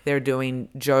if they're doing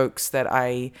jokes that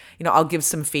I'll give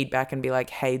some feedback and be like,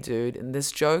 "Hey dude, in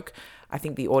this joke, I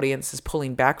think the audience is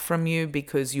pulling back from you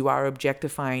because you are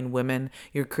objectifying women.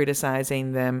 You're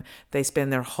criticizing them. They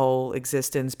spend their whole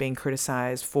existence being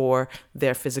criticized for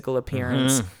their physical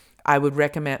appearance." I would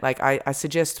recommend, I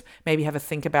suggest maybe have a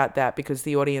think about that because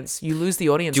you lose the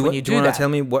audience when you do that. Do you want to tell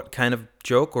me what kind of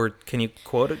joke, or can you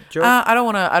quote a joke? I don't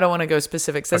want to go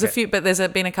specifics. There's a Okay. few, but there's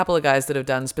been a couple of guys that have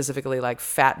done specifically like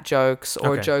fat jokes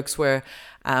or Okay. jokes where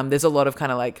there's a lot of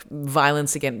kind of like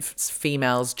violence against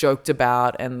females joked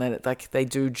about, and then they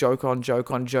do joke on joke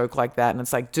like that, and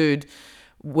it's like, dude,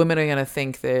 women are going to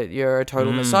think that you're a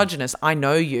total misogynist. I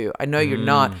know you. I know you're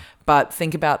not. but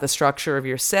think about the structure of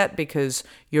your set because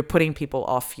you're putting people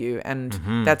off you, and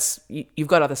you've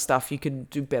got other stuff you can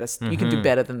do better. You can do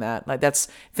better than that. Like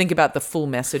think about the full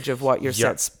message of what your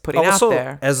set's putting also, out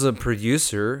there. As a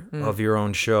producer of your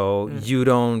own show, you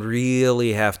don't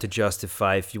really have to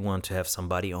justify if you want to have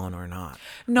somebody on or not.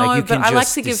 No, but I like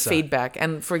to give feedback.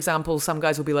 And for example, some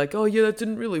guys will be like, "Oh yeah, that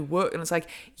didn't really work," and it's like,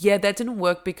 "Yeah, that didn't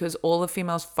work because all the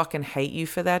females fucking hate you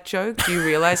for that joke. Do you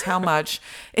realize how much?"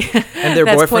 And their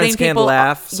boyfriends can't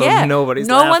laugh, so nobody's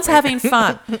laughing. No one's having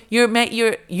fun.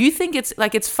 You think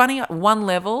it's funny at one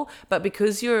level, but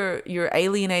because you're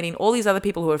alienating all these other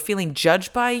people who are feeling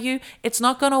judged by you, it's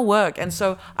not going to work. And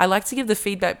so I like to give the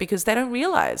feedback because they don't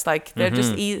realize, like, they're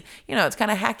just it's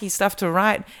kind of hacky stuff to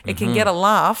write. It can get a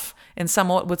laugh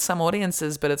with some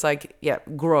audiences, but it's like,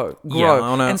 grow.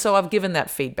 And so I've given that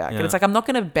feedback, and it's like, I'm not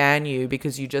going to ban you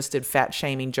because you just did fat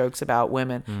shaming jokes about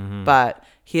women, but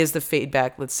here's the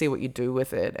feedback. Let's see what you do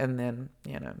with it, and then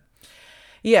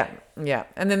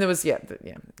and then there was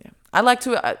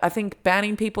I think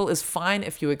banning people is fine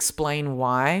if you explain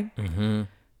why,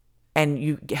 and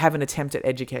you have an attempt at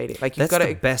educating. Like, you've got to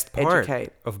the best part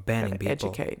of banning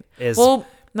people. Is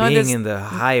being in the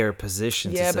higher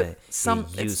position to say,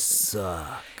 you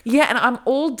suck. Yeah, and I'm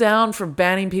all down for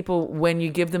banning people when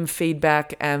you give them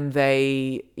feedback and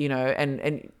they,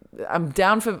 and I'm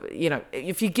down for,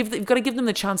 if you've got to give them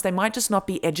the chance. They might just not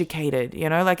be educated,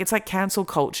 like, it's like cancel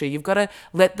culture. You've got to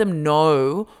let them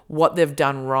know what they've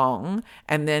done wrong,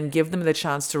 and then give them the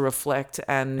chance to reflect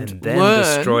and then learn,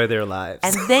 destroy their lives.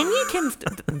 And then you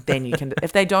can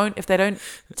if they don't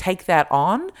take that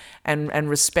on and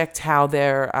respect how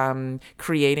they're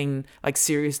creating like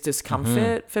serious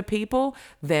discomfort for people,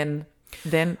 then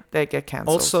they get canceled.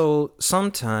 Also,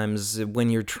 sometimes when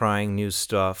you're trying new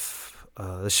stuff,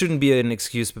 this shouldn't be an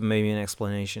excuse, but maybe an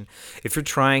explanation. If you're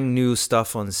trying new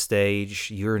stuff on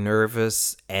stage, you're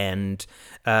nervous, and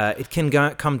it can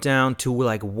come down to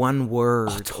like one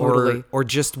word, or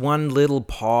just one little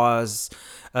pause,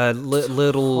 whatever,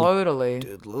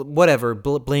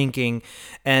 blinking,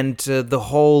 and the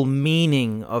whole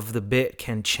meaning of the bit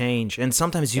can change. And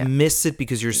sometimes you miss it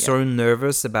because you're so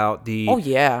nervous about the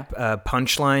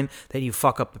punchline that you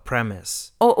fuck up the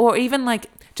premise. Or even like,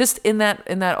 just in that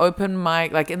open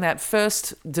mic, like in that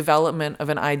first development of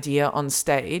an idea on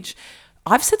stage,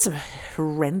 I've said some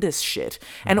horrendous shit.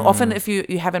 And often if you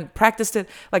haven't practiced it,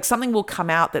 like, something will come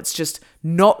out that's just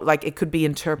not, like, it could be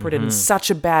interpreted in such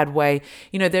a bad way.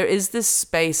 There is this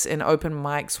space in open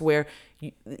mics where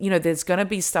there's going to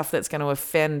be stuff that's going to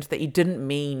offend that you didn't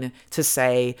mean to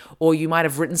say, or you might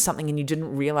have written something and you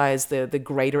didn't realize the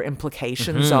greater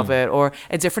implications of it, or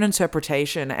a different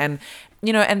interpretation. And,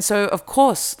 and so of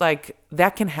course, like,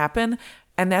 that can happen,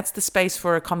 and that's the space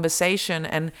for a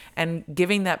conversation and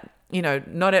giving that,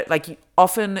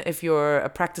 often if you're a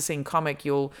practicing comic,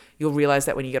 you'll realize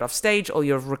that when you get off stage, or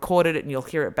you've recorded it and you'll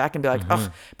hear it back and be like,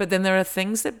 oh, but then there are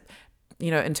things that,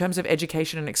 in terms of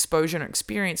education and exposure and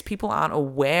experience, people aren't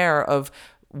aware of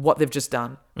what they've just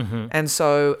done. And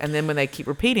then when they keep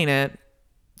repeating it,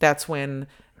 that's when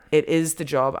it is the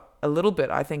job a little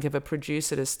bit, I think, of a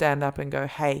producer to stand up and go,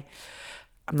 hey,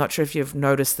 I'm not sure if you've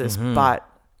noticed this, but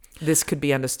this could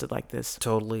be understood like this.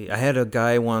 Totally. I had a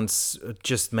guy once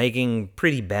just making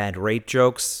pretty bad rape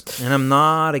jokes, and I'm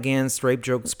not against rape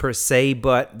jokes per se,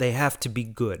 but they have to be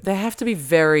good. They have to be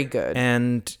very good.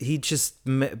 And he just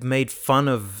made fun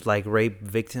of like rape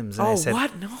victims. And I said,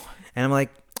 what? No. And I'm like,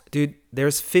 dude,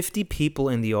 there's 50 people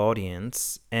in the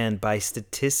audience, and by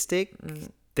statistic,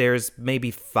 there's maybe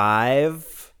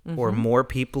 5 or more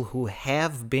people who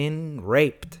have been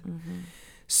raped.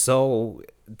 So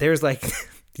there's like...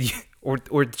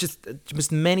 or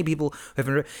just many people have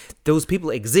been, those people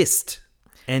exist,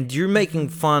 and you're making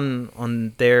fun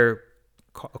on their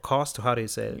cost. How do you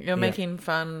say it? You're making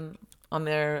fun on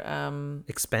their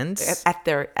expense. At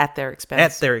their expense.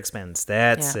 At their expense.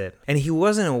 That's it. And he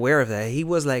wasn't aware of that. He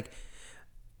was like,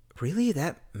 really,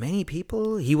 that many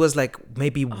people? He was like,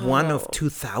 maybe one of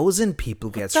 2,000 people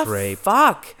gets raped.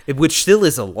 Fuck. Which still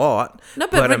is a lot. No,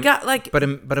 but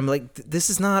I'm like,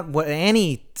 this is not what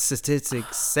any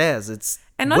statistic says. It's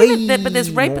and not even that, but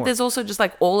there's rape, but there's also just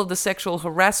like all of the sexual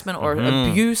harassment or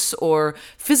abuse or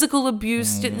physical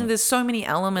abuse. There's so many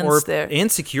elements or there.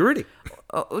 Insecurity.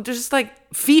 just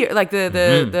like fear, like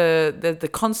the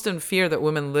constant fear that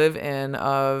women live in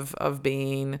of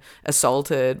being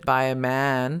assaulted by a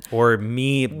man, or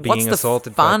me being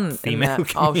assaulted by female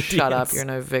comedians. Oh, shut up! You're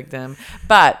no victim.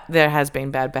 But there has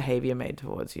been bad behavior made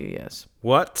towards you. Yes.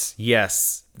 What?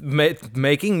 Yes.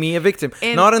 Making me a victim.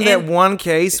 Not in that one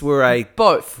case where I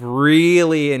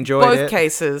really enjoyed it. Both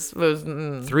cases was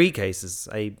 3 cases.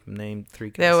 I named 3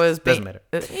 cases. There was doesn't matter.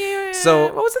 So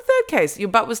what was the third case? Your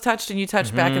butt was touched and you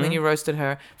touched back, and then you roasted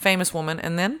her. Famous woman,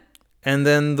 and then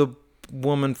the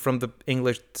woman from the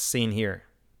English scene here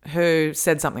who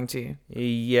said something to you.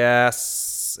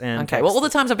 Yes. And okay. Well, all the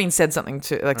times I've been said something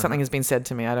to, like something has been said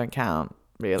to me, I don't count.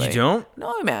 Really. You don't?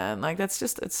 No, man. Like that's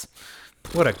just it's.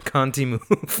 What a cunty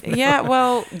move. Yeah,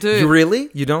 well, dude. You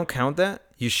really? You don't count that?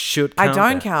 You should count I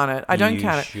don't that. count it. I don't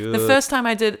count it. The first time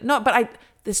I did... No, but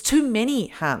there's too many,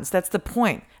 Hans. That's the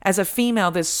point. As a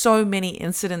female, there's so many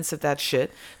incidents of that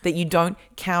shit that you don't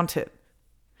count it.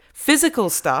 Physical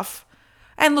stuff...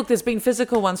 And look, there's been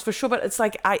physical ones for sure, but it's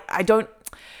like I don't...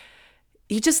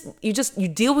 You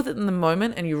deal with it in the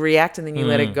moment and you react and then you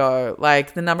let it go.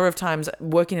 Like the number of times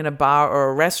working in a bar or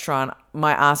a restaurant,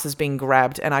 my ass has been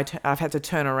grabbed and I've had to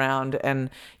turn around and,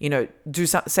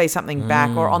 say something back,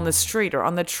 or on the street or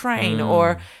on the train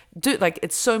or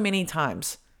it's so many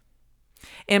times.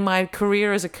 In my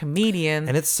career as a comedian.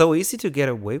 And it's so easy to get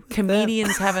away with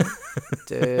comedians haven't...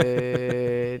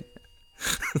 Dude.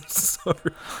 Sorry.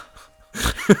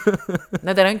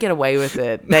 No, they don't get away with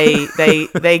it.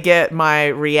 They get my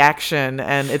reaction,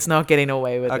 and it's not getting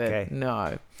away with it.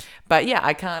 No, but yeah,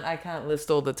 I can't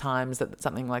list all the times that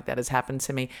something like that has happened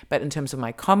to me. But in terms of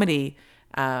my comedy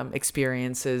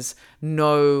experiences,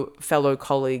 no fellow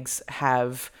colleagues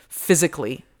have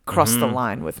physically crossed the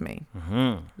line with me.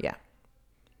 Yeah.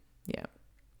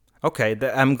 Okay,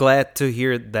 I'm glad to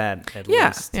hear that. At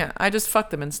least. Yeah. I just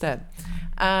fucked them instead.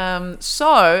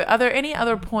 So, are there any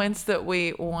other points that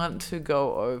we want to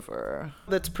go over?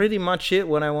 That's pretty much it.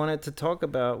 What I wanted to talk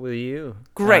about with you.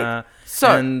 Great.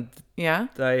 And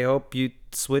I hope you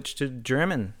switch to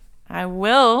German. I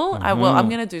will. I'm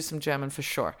going to do some German for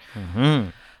sure.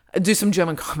 Do some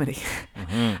German comedy.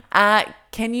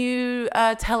 Can you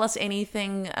tell us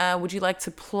anything? Would you like to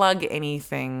plug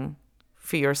anything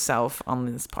for yourself on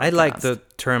this podcast? I like the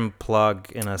term plug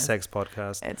in a sex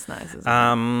podcast. It's nice, isn't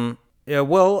it? Yeah,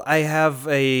 well, I have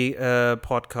a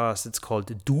podcast. It's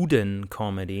called Duden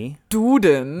Comedy.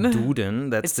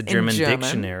 Duden? That's the German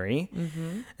dictionary.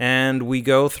 And we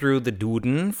go through the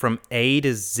Duden from A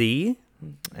to Z.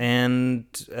 And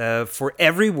for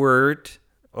every word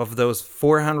of those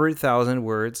 400,000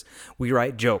 words, we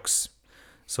write jokes.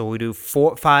 So we do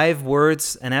 5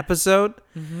 words an episode.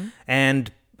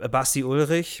 And Basti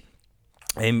Ulrich,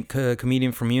 a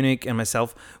comedian from Munich, and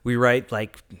myself, we write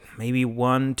like maybe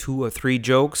 1, 2, or 3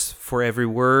 jokes for every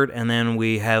word, and then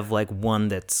we have like one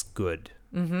that's good.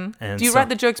 And do you write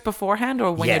the jokes beforehand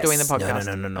or when you're doing the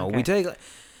podcast? No. Okay. We take...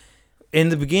 In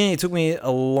the beginning, it took me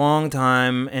a long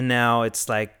time, and now it's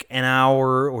like an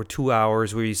hour or 2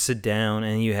 hours where you sit down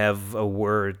and you have a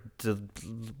word.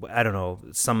 I don't know,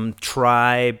 some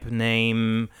tribe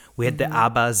name. We had the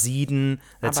Abbasiden,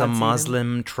 that's a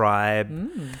Muslim tribe.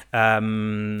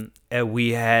 We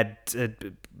had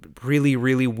really,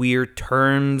 really weird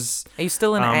terms. Are you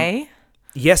still in A?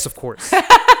 Yes, of course.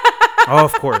 Oh,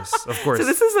 of course. So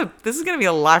this is going to be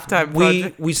a lifetime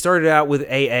project. We started out with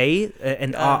AA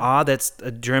and AA. That's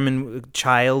a German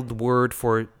child word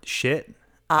for shit.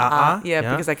 Yeah,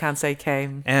 because I can't say K.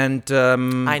 And I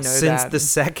know since that.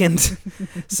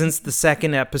 since the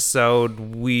second episode,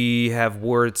 we have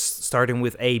words starting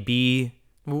with AB.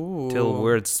 Till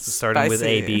words starting with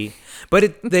AB.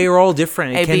 But they are all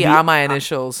different. It AB are my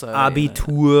initials. So,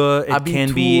 Abitur, it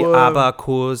can be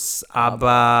Abakus,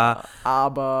 Abba,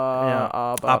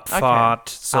 Abfahrt.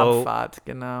 So Abfahrt,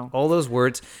 genau. all those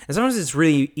words. And sometimes it's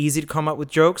really easy to come up with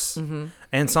jokes.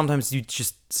 And sometimes you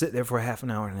just sit there for half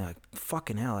an hour and you're like,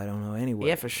 fucking hell, I don't know any word.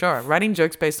 Yeah, for sure. Writing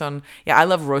jokes based on... Yeah, I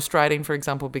love roast writing, for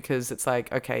example, because it's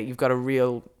like, okay, you've got a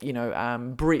real,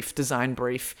 design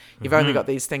brief. You've only got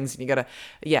these things and you got to...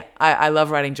 Yeah, I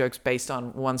love writing jokes based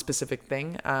on one specific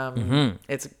thing.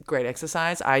 It's a great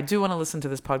exercise. I do want to listen to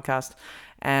this podcast.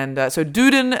 And so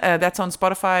Duden, that's on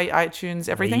Spotify, iTunes,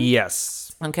 everything?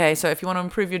 Yes. Okay, so if you want to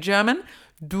improve your German,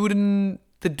 Duden...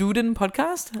 The Duden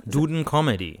podcast? Duden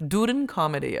Comedy. Duden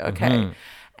Comedy, okay.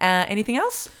 Anything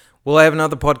else? Well, I have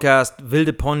another podcast,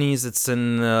 Wilde Ponys. It's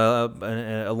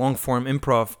a long-form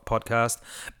improv podcast,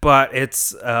 but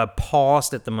it's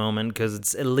paused at the moment because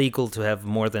it's illegal to have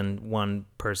more than one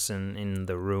person in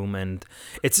the room, and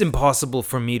it's impossible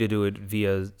for me to do it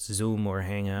via Zoom or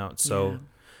Hangout. So,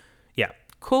 yeah.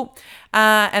 Cool.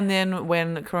 And then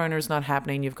when Corona is not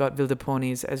happening, you've got Wilde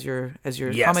Ponies as your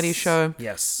comedy show.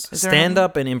 Yes. Is there Stand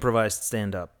up and improvised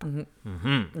stand up.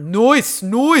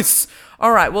 Nice.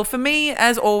 All right. Well, for me,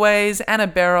 as always, Anna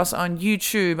Barros on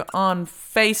YouTube, on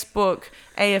Facebook,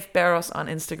 AF Barros on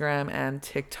Instagram and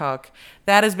TikTok.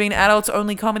 That has been Adults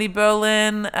Only Comedy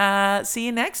Berlin. See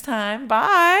you next time.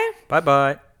 Bye.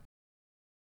 Bye-bye.